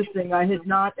was interesting. I had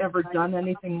not ever done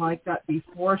anything like that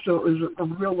before, so it was a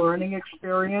real learning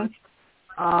experience.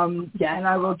 And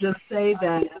I will just say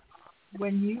that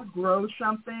when you grow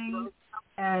something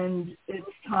and it's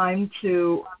time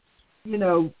to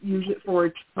use it for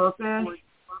its purpose,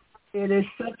 it is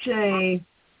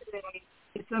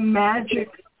it's a magic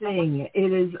thing.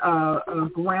 It is a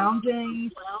grounding.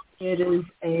 It is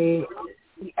the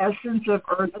essence of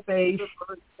earth-based,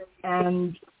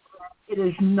 and it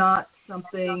is not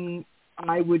something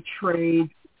I would trade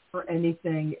for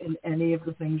anything in any of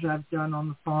the things I've done on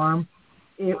the farm.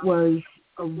 It was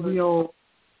a real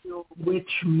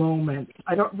witch moment.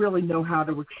 I don't really know how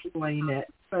to explain it,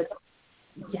 but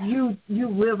you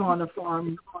live on a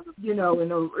farm, in a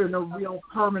real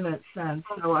permanent sense.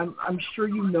 So I'm sure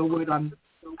you know what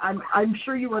I'm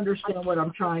sure you understand what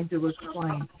I'm trying to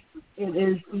explain. It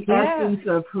is the essence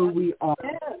of who we are.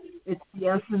 It's the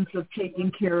essence of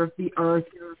taking care of the earth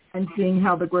and seeing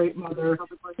how the Great Mother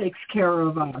takes care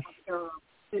of us.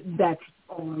 That's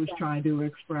all I was trying to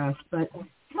express. But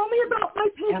tell me about my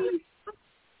piggies.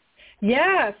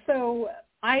 Yeah, so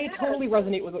I totally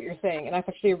resonate with what you're saying, and that's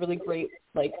actually a really great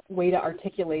way to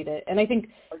articulate it. And I think,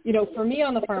 for me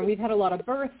on the farm, we've had a lot of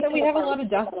births, and we have a lot of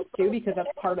deaths too, because that's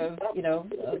part of,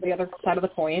 the other side of the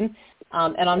coin.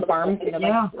 And on farms,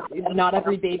 not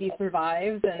every baby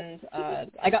survives. And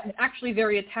I got actually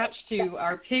very attached to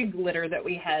our pig litter that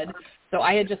we had. So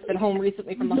I had just been home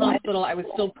recently from the hospital. I was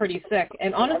still pretty sick,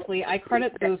 and honestly, I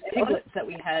credit those piglets that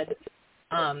we had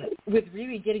with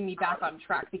really getting me back on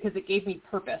track, because it gave me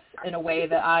purpose in a way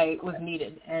that I was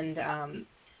needed. And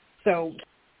so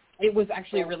it was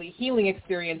actually a really healing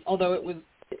experience, although it was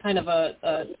kind of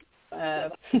a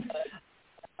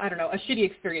shitty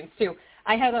experience too.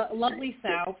 I had a lovely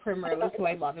sow, Primrose, who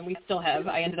I love, and we still have.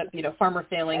 I ended up, farmer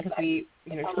failing because we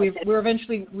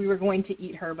were going to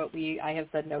eat her, but I have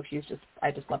said no.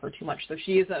 I just love her too much. So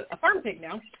she is a farm pig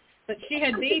now. But she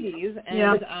had babies,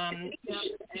 and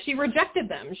she rejected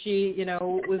them. She,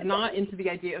 was not into the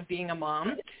idea of being a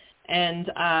mom.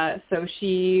 And so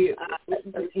she,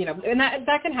 and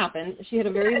that can happen. She had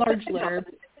a very large litter,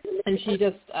 and she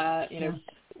just,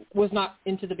 was not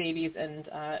into the babies and,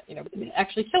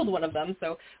 actually killed one of them.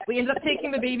 So we ended up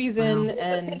taking the babies in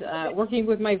and working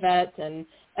with my vet, and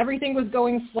everything was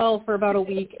going swell for about a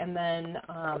week. And then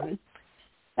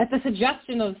at the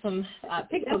suggestion of some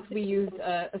piglets, we used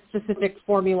a specific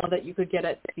formula that you could get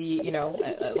at the,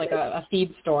 like a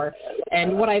feed store.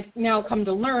 And what I've now come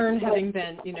to learn, having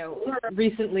been,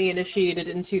 recently initiated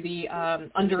into the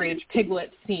underage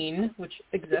piglet scene, which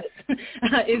exists,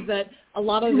 is that a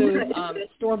lot of those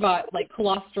store-bought, like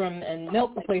colostrum and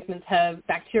milk replacements have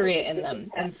bacteria in them.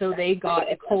 And so they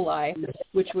got E. coli,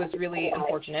 which was really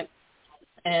unfortunate.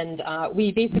 And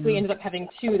we basically ended up having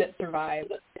 2 that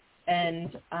survived.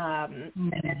 And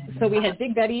so we had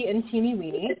Big Betty and Teeny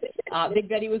Weeny. Big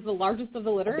Betty was the largest of the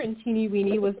litter, and Teeny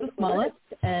Weeny was the smallest.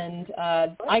 And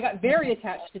I got very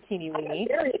attached to Teeny Weeny.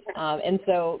 And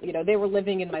so, they were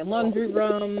living in my laundry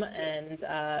room, and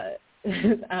I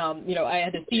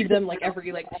had to feed them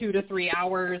every 2 to 3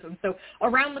 hours. And so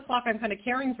around the clock, I'm kind of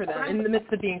caring for them in the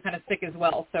midst of being kind of sick as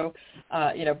well. So,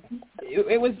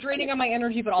 it was draining on my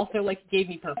energy, but also gave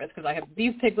me purpose, because I have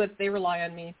these piglets, they rely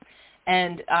on me.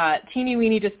 And Teeny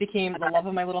Weeny just became the love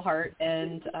of my little heart,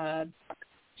 and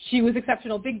she was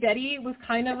exceptional. Big Betty was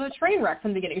kind of a train wreck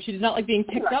from the beginning. She did not like being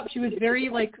picked up. She was very,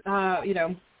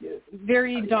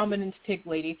 very dominant pig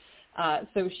lady.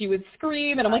 So she would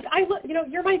scream, and I'm like,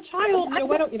 you're my child.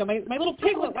 Why don't, my little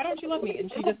piglet, why don't you love me?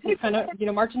 And she just would kind of,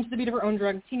 march into the beat of her own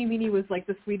drum. Teeny Weeny was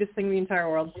the sweetest thing in the entire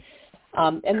world.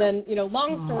 And then,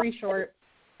 long story short,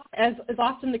 as is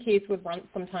often the case with Runt,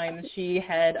 sometimes she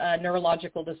had a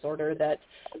neurological disorder that,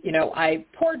 I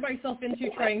poured myself into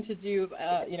trying to do,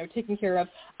 taking care of.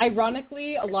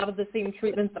 Ironically, a lot of the same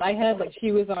treatments that I had,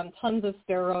 she was on tons of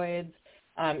steroids.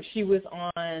 She was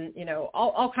on,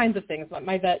 all kinds of things.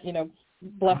 My vet,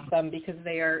 bless them, because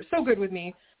they are so good with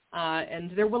me,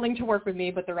 and they're willing to work with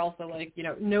me, but they're also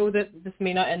know that this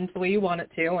may not end the way you want it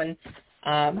to. And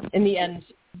in the end,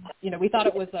 we thought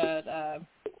it was a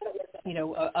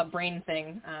brain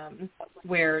thing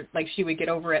where she would get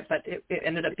over it, but it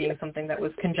ended up being something that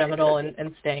was congenital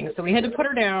and staying. So we had to put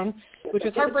her down, which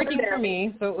was heartbreaking for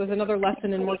me. So it was another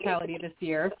lesson in mortality this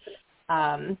year.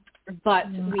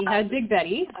 But we had Big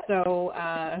Betty. So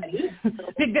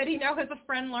Big Betty now has a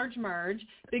friend, Large Marge.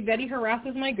 Big Betty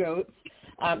harasses my goats.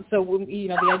 So,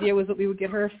 the idea was that we would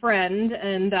get her a friend,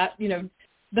 and that,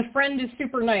 the friend is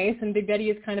super nice, and Big Betty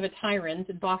is kind of a tyrant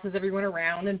and bosses everyone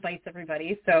around and bites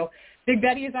everybody. So Big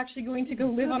Betty is actually going to go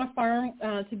live on a farm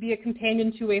to be a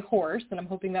companion to a horse, and I'm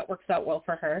hoping that works out well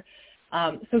for her.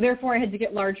 So therefore I had to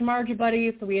get Large Marge a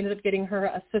buddy, so we ended up getting her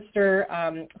a sister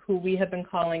who we have been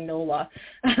calling Nola,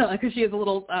 because she has a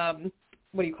little, a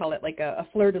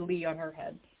fleur-de-lis on her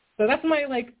head. So that's my,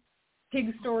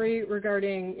 pig story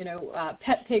regarding,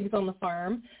 pet pigs on the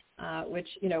farm. Which,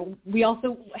 we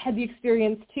also had the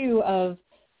experience, too, of,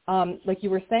 like you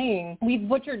were saying, we've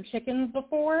butchered chickens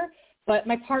before, but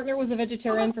my partner was a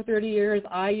vegetarian for 30 years.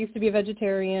 I used to be a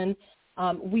vegetarian.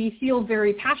 We feel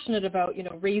very passionate about,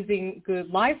 raising good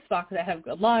livestock that have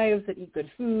good lives, that eat good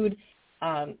food,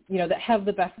 that have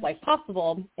the best life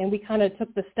possible. And we kind of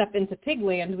took the step into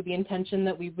pigland with the intention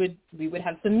that we would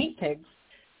have some meat pigs.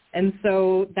 And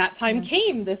so that time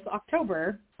came this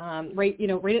October, right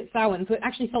at Samhain. So it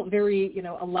actually felt very,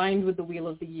 aligned with the wheel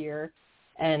of the year.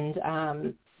 And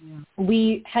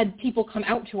we had people come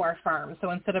out to our farm.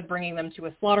 So instead of bringing them to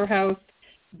a slaughterhouse,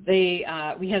 we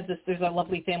had there's a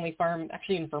lovely family farm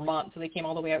actually in Vermont. So they came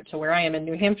all the way out to where I am in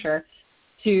New Hampshire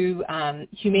to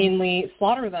humanely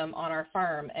slaughter them on our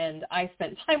farm. And I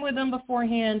spent time with them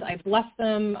beforehand. I blessed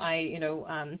them.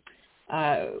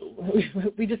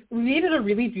 We made it a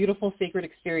really beautiful, sacred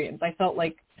experience. I felt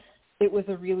like it was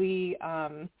a really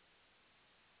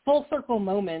full circle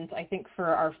moment, I think, for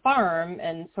our farm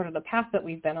and sort of the path that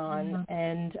we've been on.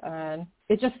 And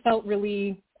it just felt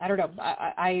really, I don't know,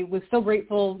 I was so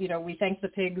grateful. We thanked the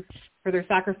pigs for their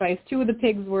sacrifice. 2 of the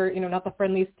pigs were, not the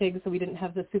friendliest pigs, so we didn't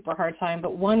have the super hard time.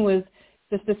 But one was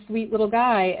just a sweet little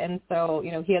guy. And so,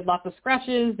 he had lots of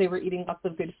scratches. They were eating lots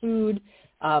of good food.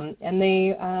 And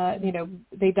they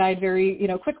died very,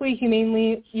 quickly,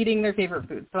 humanely, eating their favorite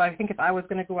food. So I think if I was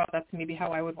going to go out, that's maybe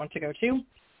how I would want to go too.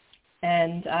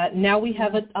 And now we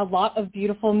have a lot of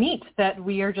beautiful meat that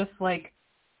we are just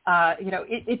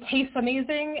it tastes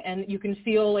amazing, and you can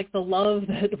feel the love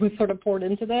that was sort of poured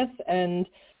into this. And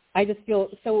I just feel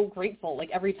so grateful,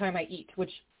 every time I eat,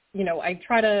 which, I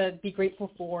try to be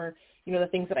grateful for, the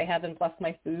things that I have and bless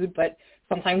my food, but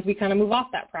sometimes we kind of move off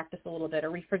that practice a little bit,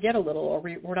 or we forget a little, or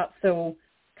we're not so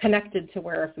connected to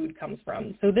where our food comes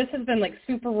from. So this has been like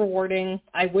super rewarding.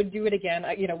 I would do it again.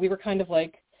 We were kind of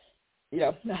like,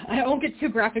 I won't get too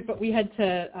graphic, but we had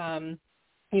to,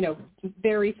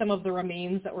 bury some of the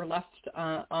remains that were left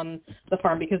on the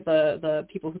farm because the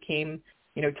people who came,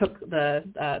 took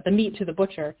the meat to the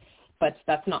butcher, but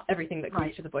that's not everything that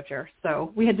goes to the butcher.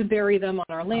 So we had to bury them on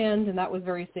our land, and that was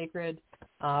very sacred.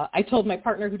 I told my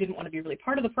partner, who didn't want to be really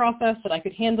part of the process, that I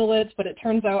could handle it, but it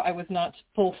turns out I was not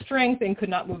full strength and could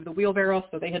not move the wheelbarrow,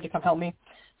 so they had to come help me.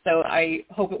 So I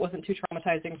hope it wasn't too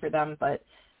traumatizing for them, but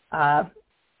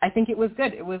I think it was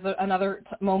good. It was another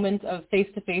moment of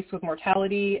face-to-face with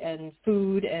mortality and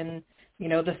food and,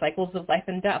 the cycles of life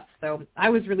and death. So I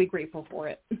was really grateful for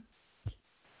it.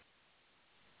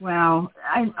 Wow.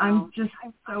 I'm just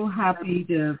so happy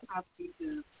to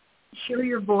hear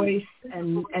your voice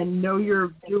and know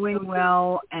you're doing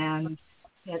well and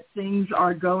that things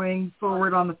are going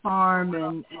forward on the farm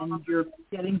and you're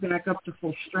getting back up to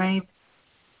full strength.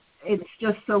 It's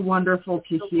just so wonderful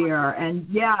to hear. And,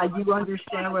 yeah, you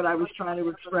understand what I was trying to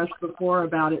express before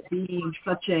about it being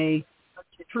such a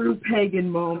true pagan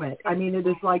moment. I mean, it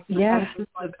is like the essence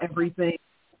of everything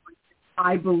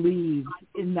I believe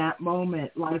in that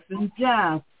moment, life and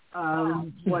death,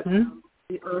 what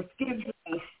the earth gives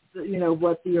us,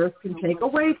 what the earth can take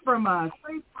away from us.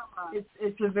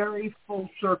 It's a very full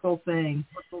circle thing.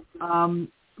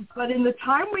 But in the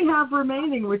time we have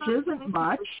remaining, which isn't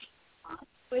much,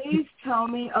 please tell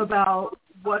me about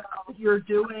what you're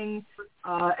doing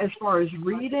as far as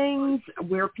readings,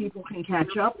 where people can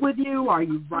catch up with you. Are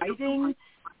you writing?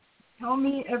 Tell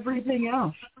me everything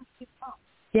else.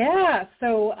 Yeah,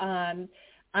 so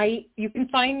you can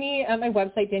find me at my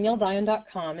website,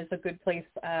 DanielleDionne.com is a good place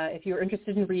if you're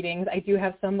interested in readings. I do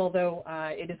have some, although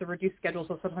it is a reduced schedule,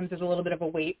 so sometimes there's a little bit of a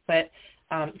wait, but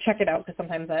check it out because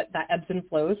sometimes that ebbs and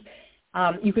flows.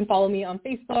 You can follow me on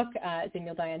Facebook at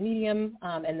Danielle Dionne Medium,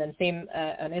 and then same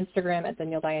on Instagram at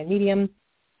Danielle Dionne Medium.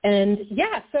 And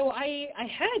so I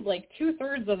had like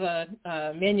 2/3 of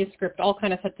a manuscript all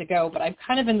kind of set to go, but I'm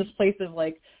kind of in this place of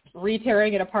like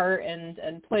re-tearing it apart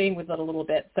and playing with it a little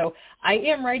bit. So I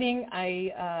am writing.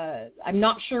 I'm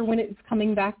not sure when it's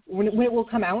coming back, when it will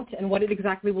come out, and what it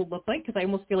exactly will look like, because I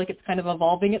almost feel like it's kind of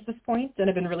evolving at this point. And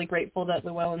I've been really grateful that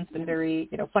Llewellyn's been very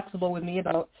flexible with me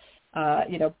about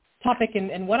topic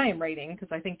and what I am writing, because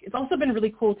I think it's also been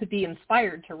really cool to be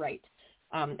inspired to write.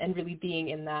 And really being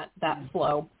in that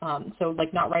flow. So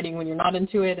like not writing when you're not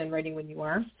into it and writing when you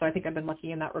are. So I think I've been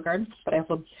lucky in that regard. But I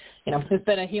also, it's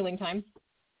been a healing time.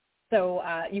 So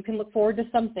you can look forward to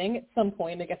something at some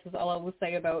point, I guess is all I will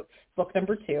say about book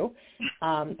number 2.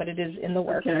 But it is in the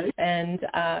works. Okay. And,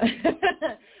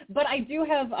 but I do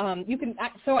have,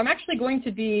 so I'm actually going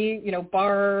to be,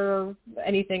 bar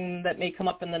anything that may come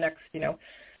up in the next,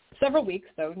 several weeks,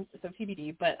 so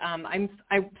TBD, but I'm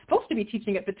supposed to be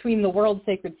teaching it between the World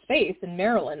Sacred Space in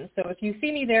Maryland. So if you see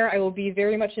me there, I will be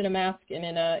very much in a mask and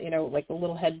in a, like a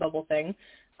little head bubble thing.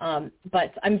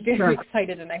 But I'm very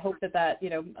excited, and I hope that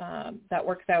that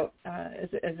works out as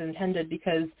intended,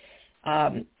 because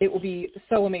it will be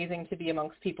so amazing to be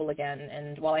amongst people again.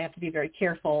 And while I have to be very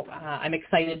careful, I'm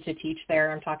excited to teach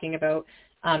there. I'm talking about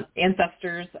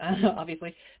ancestors,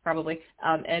 obviously, probably,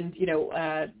 and,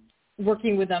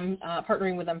 working with them,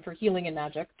 partnering with them for healing and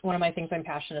magic, one of my things I'm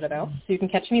passionate about. So you can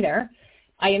catch me there.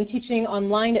 I am teaching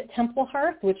online at Temple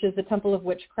Hearth, which is the Temple of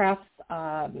Witchcraft's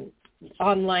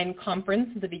online conference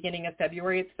at the beginning of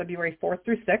February. It's February 4th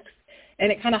through 6th.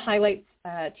 And it kind of highlights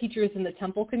teachers in the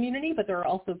temple community, but there are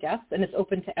also guests, and it's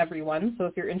open to everyone. So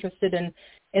if you're interested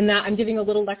in that, I'm giving a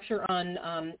little lecture on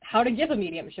how to give a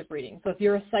mediumship reading. So if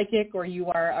you're a psychic or you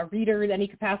are a reader in any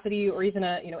capacity, or even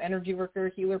a energy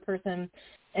worker, healer person,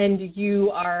 and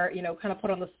you are kind of put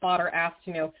on the spot or asked,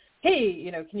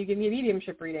 hey, can you give me a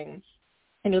mediumship reading?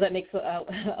 I know that makes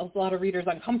a lot of readers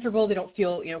uncomfortable. They don't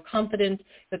feel confident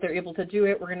that they're able to do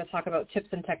it. We're going to talk about tips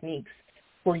and techniques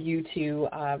for you to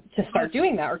start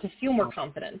doing that, or to feel more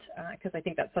confident, because I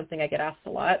think that's something I get asked a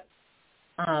lot.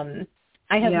 I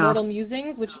have Mortal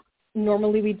Musings, which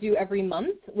normally we do every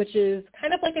month, which is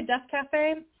kind of like a death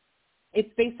cafe. It's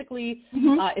basically,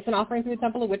 it's an offering through the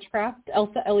Temple of Witchcraft.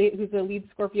 Elsa Elliott, who's the lead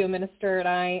Scorpio minister, and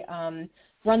I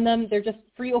run them. They're just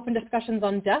free open discussions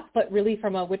on death, but really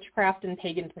from a witchcraft and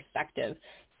pagan perspective.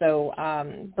 So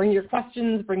bring your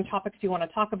questions, bring topics you want to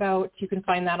talk about. You can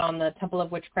find that on the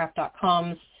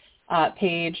templeofwitchcraft.com's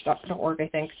page, .org, I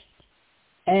think.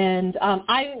 And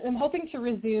I am hoping to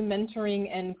resume mentoring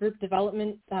and group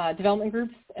development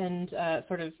groups and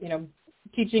sort of,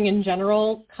 teaching in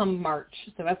general come March.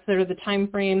 So that's sort of the time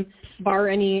frame, bar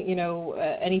any,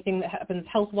 anything that happens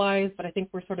health-wise. But I think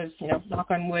we're sort of, knock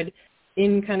on wood,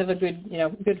 in kind of a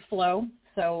good flow.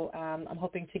 So I'm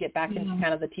hoping to get back into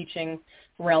kind of the teaching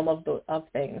realm of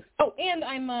things. Oh,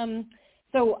 and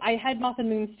so I had Moth and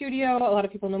Moon Studio. A lot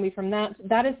of people know me from that.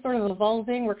 That is sort of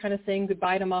evolving. We're kind of saying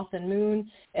goodbye to Moth and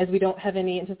Moon as we don't have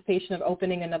any anticipation of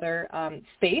opening another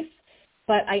space.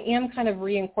 But I am kind of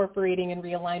reincorporating and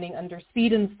realigning under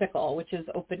Seed and Sickle, which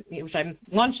I'm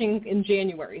launching in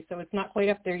January. So it's not quite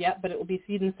up there yet, but it will be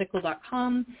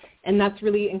seedandsickle.com. And that's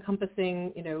really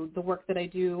encompassing, the work that I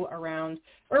do around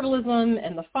herbalism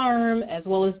and the farm, as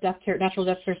well as natural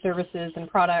death care services and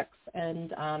products.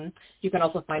 And you can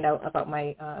also find out about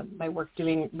my work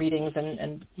doing readings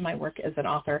and my work as an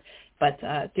author. But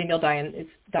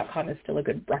DanielleDionne.com is still a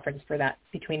good reference for that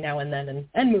between now and then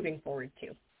and moving forward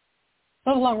too.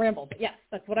 That was a long ramble, but yes,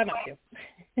 that's what I'm up to.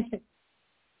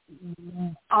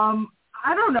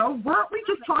 I don't know. Weren't we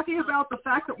just talking about the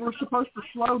fact that we're supposed to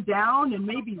slow down and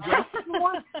maybe rest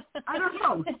more? I don't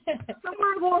know.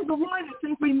 Somewhere along the line, I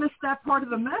think we missed that part of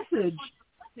the message,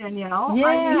 Danielle.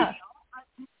 Yeah.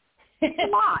 It's a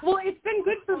lot. Well, it's been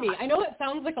good for me. I know it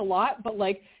sounds like a lot, but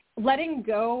letting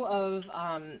go of,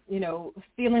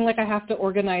 feeling like I have to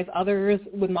organize others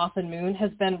with Moth and Moon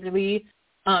has been really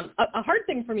a hard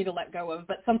thing for me to let go of,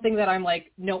 but something that I'm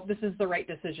like, nope, this is the right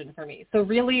decision for me. So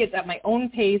really it's at my own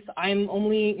pace. I'm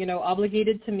only,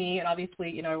 obligated to me. And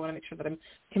obviously, I want to make sure that I'm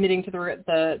committing to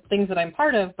the things that I'm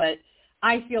part of, but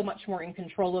I feel much more in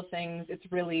control of things.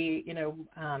 It's really,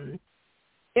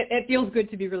 it feels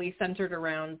good to be really centered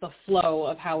around the flow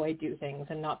of how I do things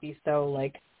and not be so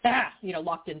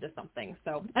locked into something.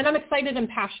 So, and I'm excited and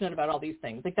passionate about all these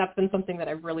things. That's been something that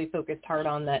I've really focused hard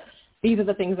on, that these are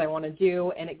the things I want to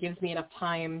do, and it gives me enough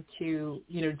time to,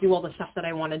 do all the stuff that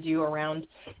I want to do around,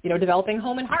 developing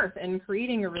Home and Hearth and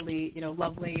creating a really,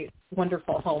 lovely,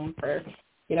 wonderful home for,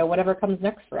 whatever comes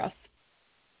next for us.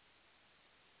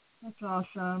 That's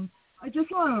awesome. I just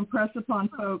want to impress upon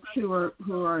folks who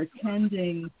are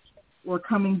attending or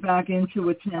coming back into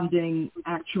attending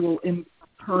actual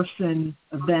in-person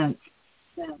events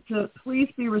to please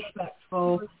be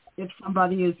respectful if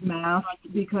somebody is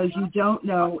masked, because you don't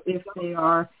know if they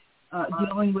are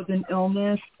dealing with an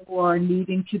illness or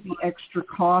needing to be extra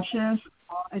cautious.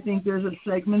 I think there's a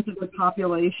segment of the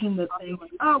population that thinks,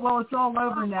 oh, well, it's all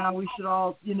over now. We should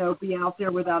all, be out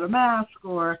there without a mask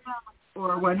or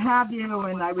what have you.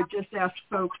 And I would just ask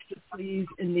folks to please,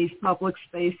 in these public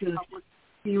spaces,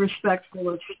 be respectful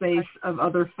of space of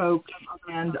other folks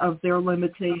and of their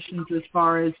limitations as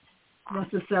far as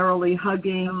necessarily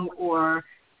hugging or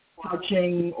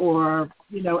touching or,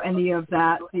 any of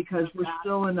that, because we're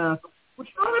still in a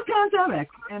pandemic,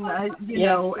 and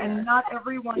and not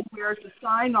everyone wears a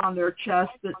sign on their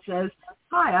chest that says,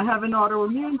 "Hi, I have an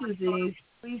autoimmune disease.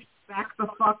 Please back the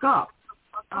fuck up."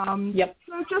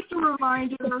 So just a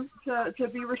reminder to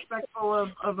be respectful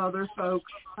of other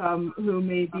folks who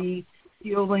may be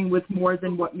dealing with more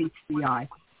than what meets the eye.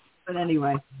 But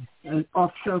anyway,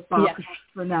 off soapbox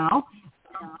for now.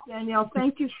 Danielle,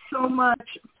 thank you so much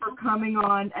for coming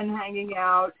on and hanging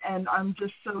out, and I'm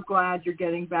just so glad you're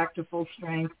getting back to full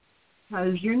strength,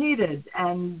 because you're needed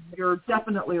and you're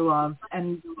definitely loved.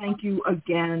 And thank you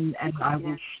again, and I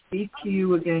will speak to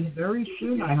you again very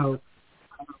soon, I hope.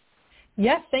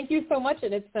 Yes, thank you so much,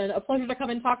 and it's been a pleasure to come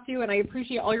and talk to you, and I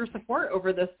appreciate all your support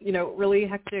over this, really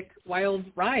hectic, wild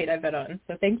ride I've been on.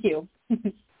 So thank you.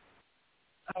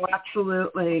 Oh,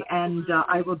 absolutely. And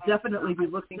I will definitely be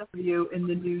looking for you in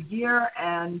the new year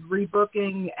and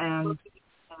rebooking, and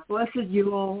blessed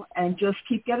Yule, and just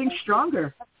keep getting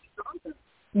stronger.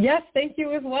 Yes, thank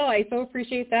you as well. I so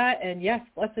appreciate that. And yes,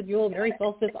 blessed Yule, Merry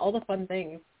Solstice, all the fun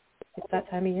things. It's that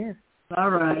time of year.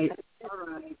 All right.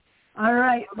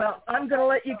 Well, I'm going to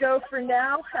let you go for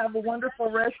now. Have a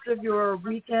wonderful rest of your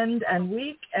weekend and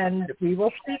week, and we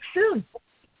will speak soon.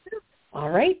 All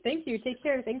right. Thank you. Take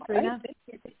care. Thanks, Rena.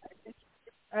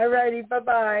 All righty.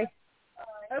 Bye-bye.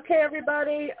 Okay,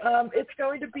 everybody. It's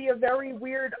going to be a very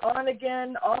weird on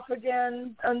again, off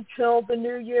again until the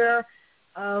new year.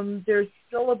 There's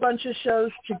still a bunch of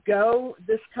shows to go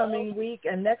this coming week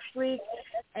and next week.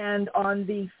 And on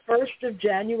the 1st of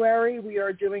January, we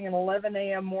are doing an 11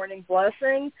 a.m. morning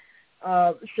blessing.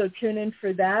 So tune in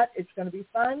for that. It's going to be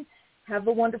fun. Have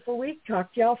a wonderful week.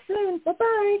 Talk to y'all soon.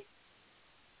 Bye-bye.